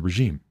maintain the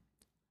regime.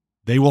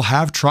 They will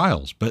have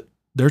trials, but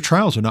their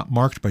trials are not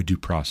marked by due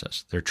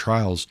process. Their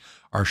trials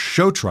are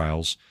show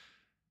trials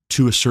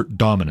to assert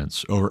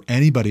dominance over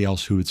anybody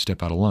else who would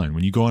step out of line.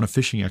 When you go on a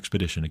fishing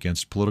expedition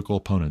against political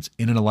opponents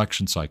in an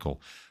election cycle,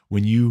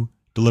 when you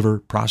deliver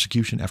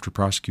prosecution after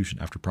prosecution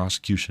after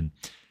prosecution,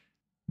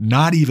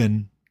 not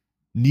even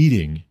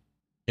needing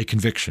a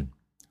conviction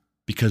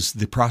because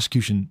the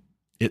prosecution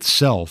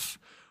itself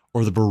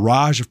or the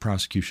barrage of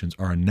prosecutions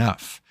are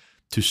enough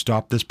to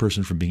stop this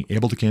person from being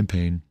able to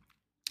campaign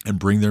and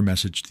bring their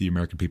message to the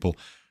American people.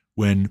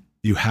 When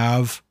you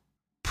have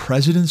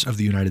presidents of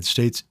the United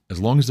States, as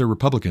long as they're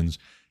Republicans,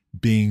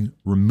 being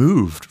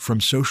removed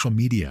from social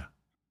media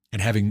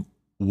and having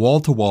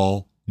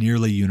wall-to-wall,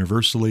 nearly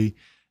universally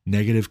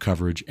negative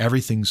coverage,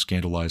 everything's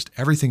scandalized,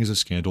 everything is a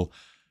scandal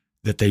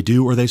that they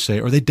do or they say,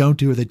 or they don't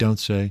do or they don't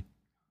say.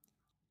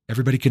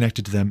 Everybody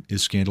connected to them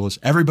is scandalous.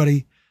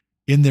 Everybody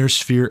in their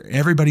sphere,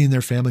 everybody in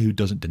their family who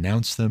doesn't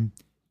denounce them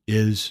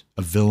is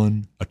a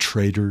villain, a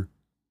traitor,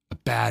 a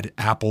bad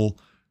apple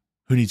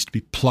who needs to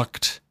be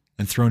plucked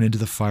and thrown into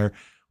the fire.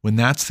 When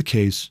that's the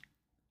case,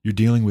 you're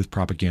dealing with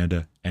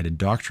propaganda and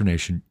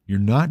indoctrination. You're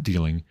not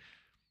dealing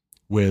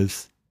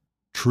with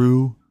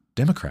true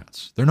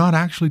Democrats. They're not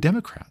actually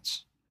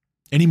Democrats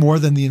any more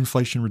than the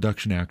Inflation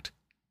Reduction Act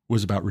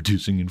was about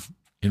reducing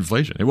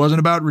inflation. It wasn't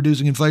about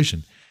reducing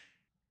inflation.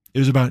 It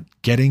was about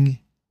getting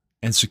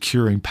and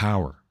securing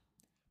power,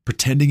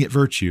 pretending it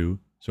virtue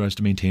so as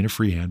to maintain a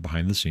free hand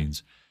behind the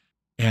scenes.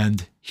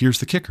 And here's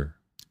the kicker.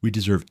 We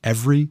deserve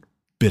every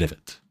bit of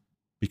it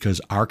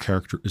because our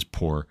character is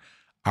poor.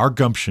 Our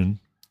gumption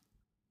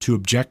to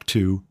object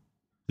to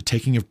the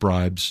taking of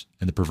bribes,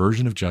 and the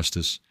perversion of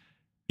justice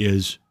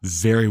is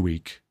very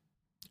weak.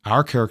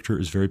 Our character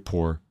is very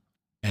poor.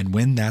 And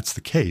when that's the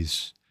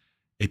case,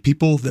 a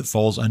people that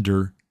falls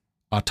under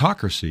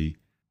autocracy,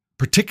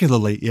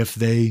 particularly if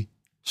they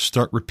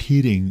start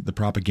repeating the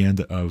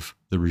propaganda of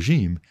the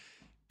regime,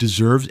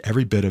 deserves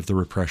every bit of the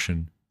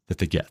repression that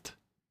they get.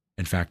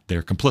 In fact,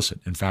 they're complicit.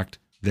 In fact,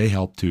 they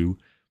help to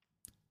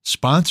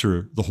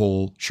sponsor the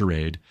whole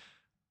charade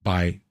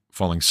by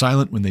falling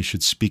silent when they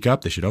should speak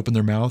up. They should open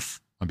their mouth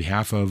on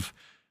behalf of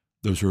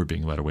those who are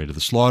being led away to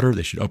the slaughter.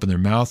 They should open their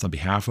mouth on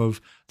behalf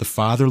of the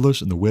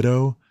fatherless and the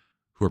widow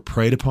who are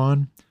preyed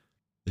upon.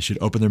 They should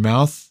open their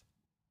mouth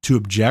to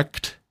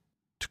object,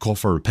 to call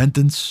for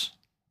repentance.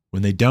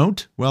 When they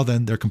don't, well,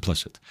 then they're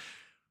complicit.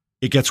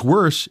 It gets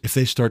worse if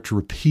they start to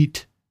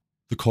repeat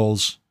the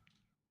calls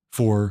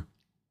for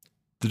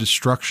the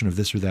destruction of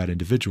this or that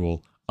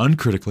individual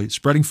uncritically,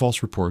 spreading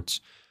false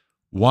reports.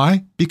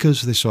 Why?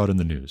 Because they saw it in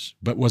the news.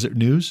 But was it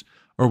news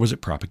or was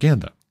it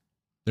propaganda?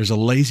 There's a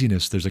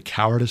laziness, there's a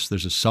cowardice,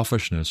 there's a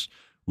selfishness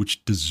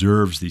which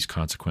deserves these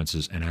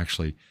consequences. And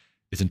actually,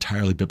 it's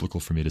entirely biblical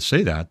for me to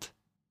say that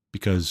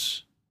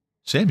because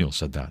Samuel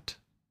said that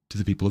to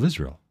the people of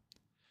Israel.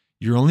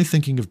 You're only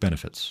thinking of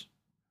benefits.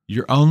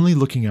 You're only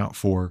looking out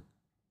for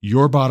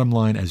your bottom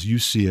line as you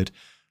see it,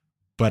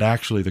 but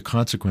actually the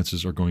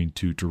consequences are going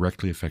to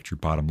directly affect your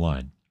bottom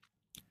line.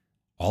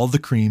 All the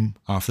cream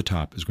off the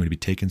top is going to be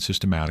taken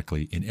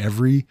systematically in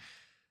every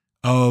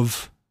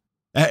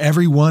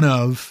one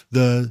of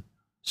the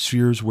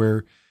spheres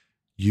where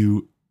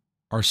you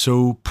are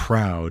so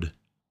proud,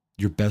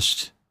 your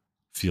best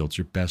fields,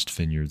 your best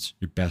vineyards,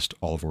 your best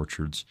olive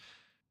orchards,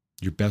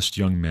 your best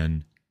young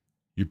men,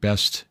 your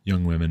best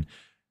young women,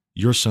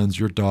 your sons,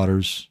 your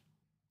daughters,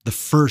 the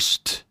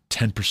first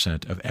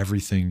 10% of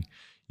everything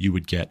you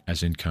would get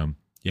as income,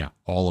 yeah,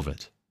 all of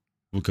it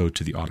will go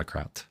to the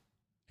autocrat.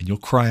 And you'll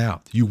cry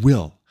out. You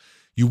will.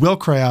 You will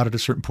cry out at a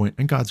certain point,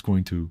 and God's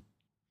going to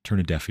turn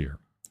a deaf ear.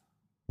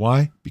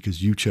 Why?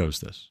 Because you chose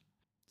this.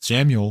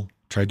 Samuel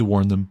tried to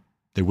warn them.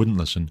 They wouldn't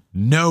listen.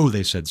 No,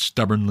 they said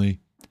stubbornly,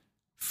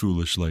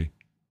 foolishly.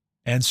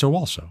 And so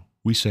also,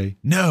 we say,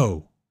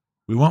 no,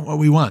 we want what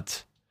we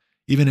want.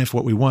 Even if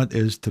what we want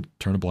is to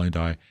turn a blind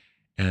eye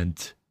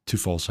and to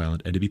fall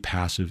silent and to be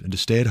passive and to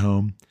stay at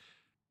home,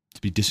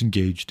 to be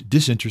disengaged,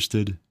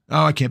 disinterested.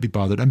 Oh, I can't be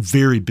bothered. I'm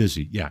very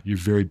busy. Yeah, you're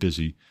very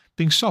busy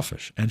being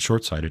selfish and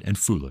short-sighted and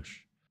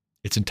foolish.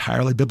 It's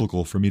entirely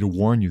biblical for me to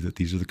warn you that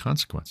these are the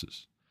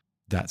consequences.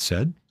 That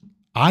said,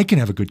 I can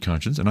have a good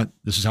conscience, and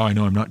this is how I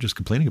know I'm not just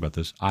complaining about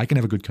this. I can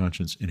have a good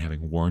conscience in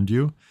having warned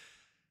you.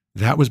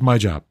 That was my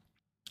job.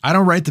 I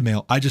don't write the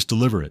mail. I just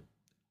deliver it.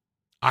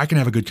 I can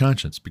have a good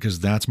conscience because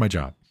that's my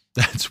job.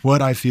 That's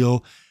what I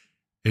feel,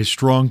 a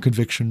strong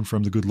conviction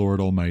from the good Lord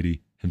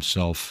Almighty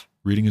himself,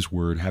 reading his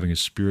word, having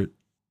his spirit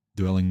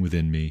dwelling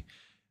within me,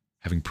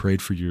 having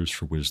prayed for years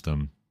for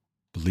wisdom,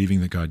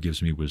 believing that God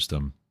gives me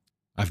wisdom.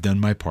 I've done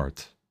my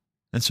part.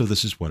 And so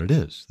this is what it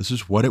is. This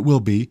is what it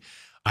will be.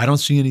 I don't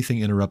see anything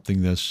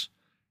interrupting this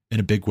in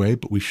a big way,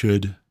 but we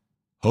should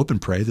hope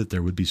and pray that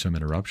there would be some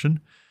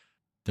interruption.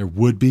 There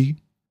would be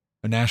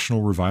a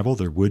national revival.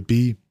 There would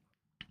be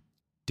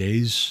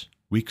days,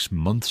 weeks,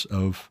 months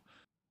of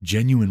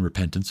genuine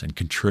repentance and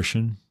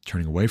contrition,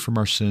 turning away from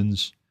our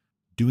sins,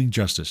 doing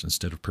justice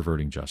instead of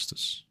perverting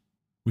justice.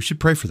 We should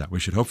pray for that. We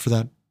should hope for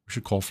that. We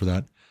should call for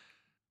that.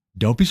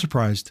 Don't be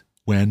surprised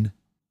when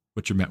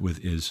what you're met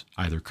with is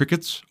either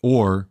crickets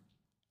or,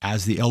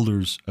 as the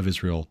elders of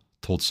Israel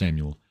told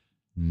Samuel,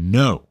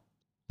 no,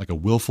 like a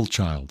willful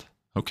child.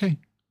 Okay,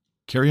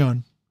 carry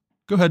on.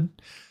 Go ahead.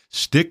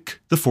 Stick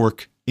the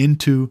fork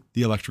into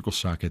the electrical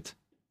socket.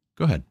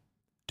 Go ahead.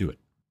 Do it.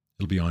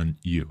 It'll be on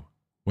you.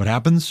 What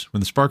happens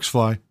when the sparks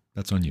fly,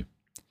 that's on you.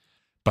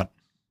 But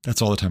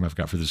that's all the time I've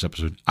got for this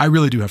episode. I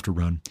really do have to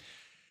run.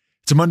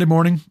 It's a Monday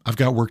morning. I've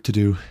got work to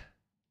do.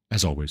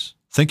 As always,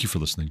 thank you for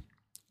listening.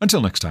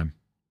 Until next time,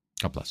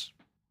 God bless.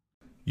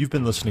 You've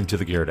been listening to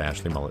The Garrett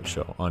Ashley Mullet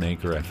Show on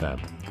Anchor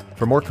FM.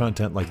 For more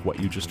content like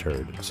what you just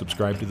heard,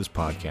 subscribe to this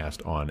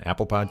podcast on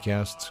Apple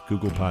Podcasts,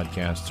 Google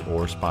Podcasts,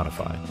 or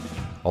Spotify.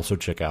 Also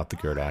check out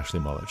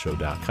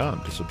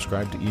thegarrettashleymulletshow.com to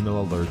subscribe to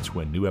email alerts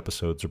when new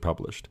episodes are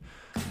published.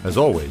 As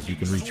always, you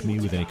can reach me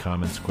with any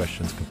comments,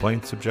 questions,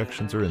 complaints,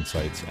 objections, or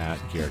insights at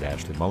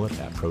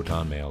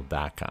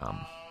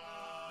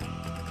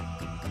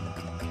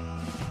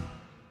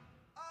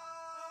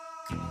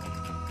garrettashleyMullet@protonmail.com.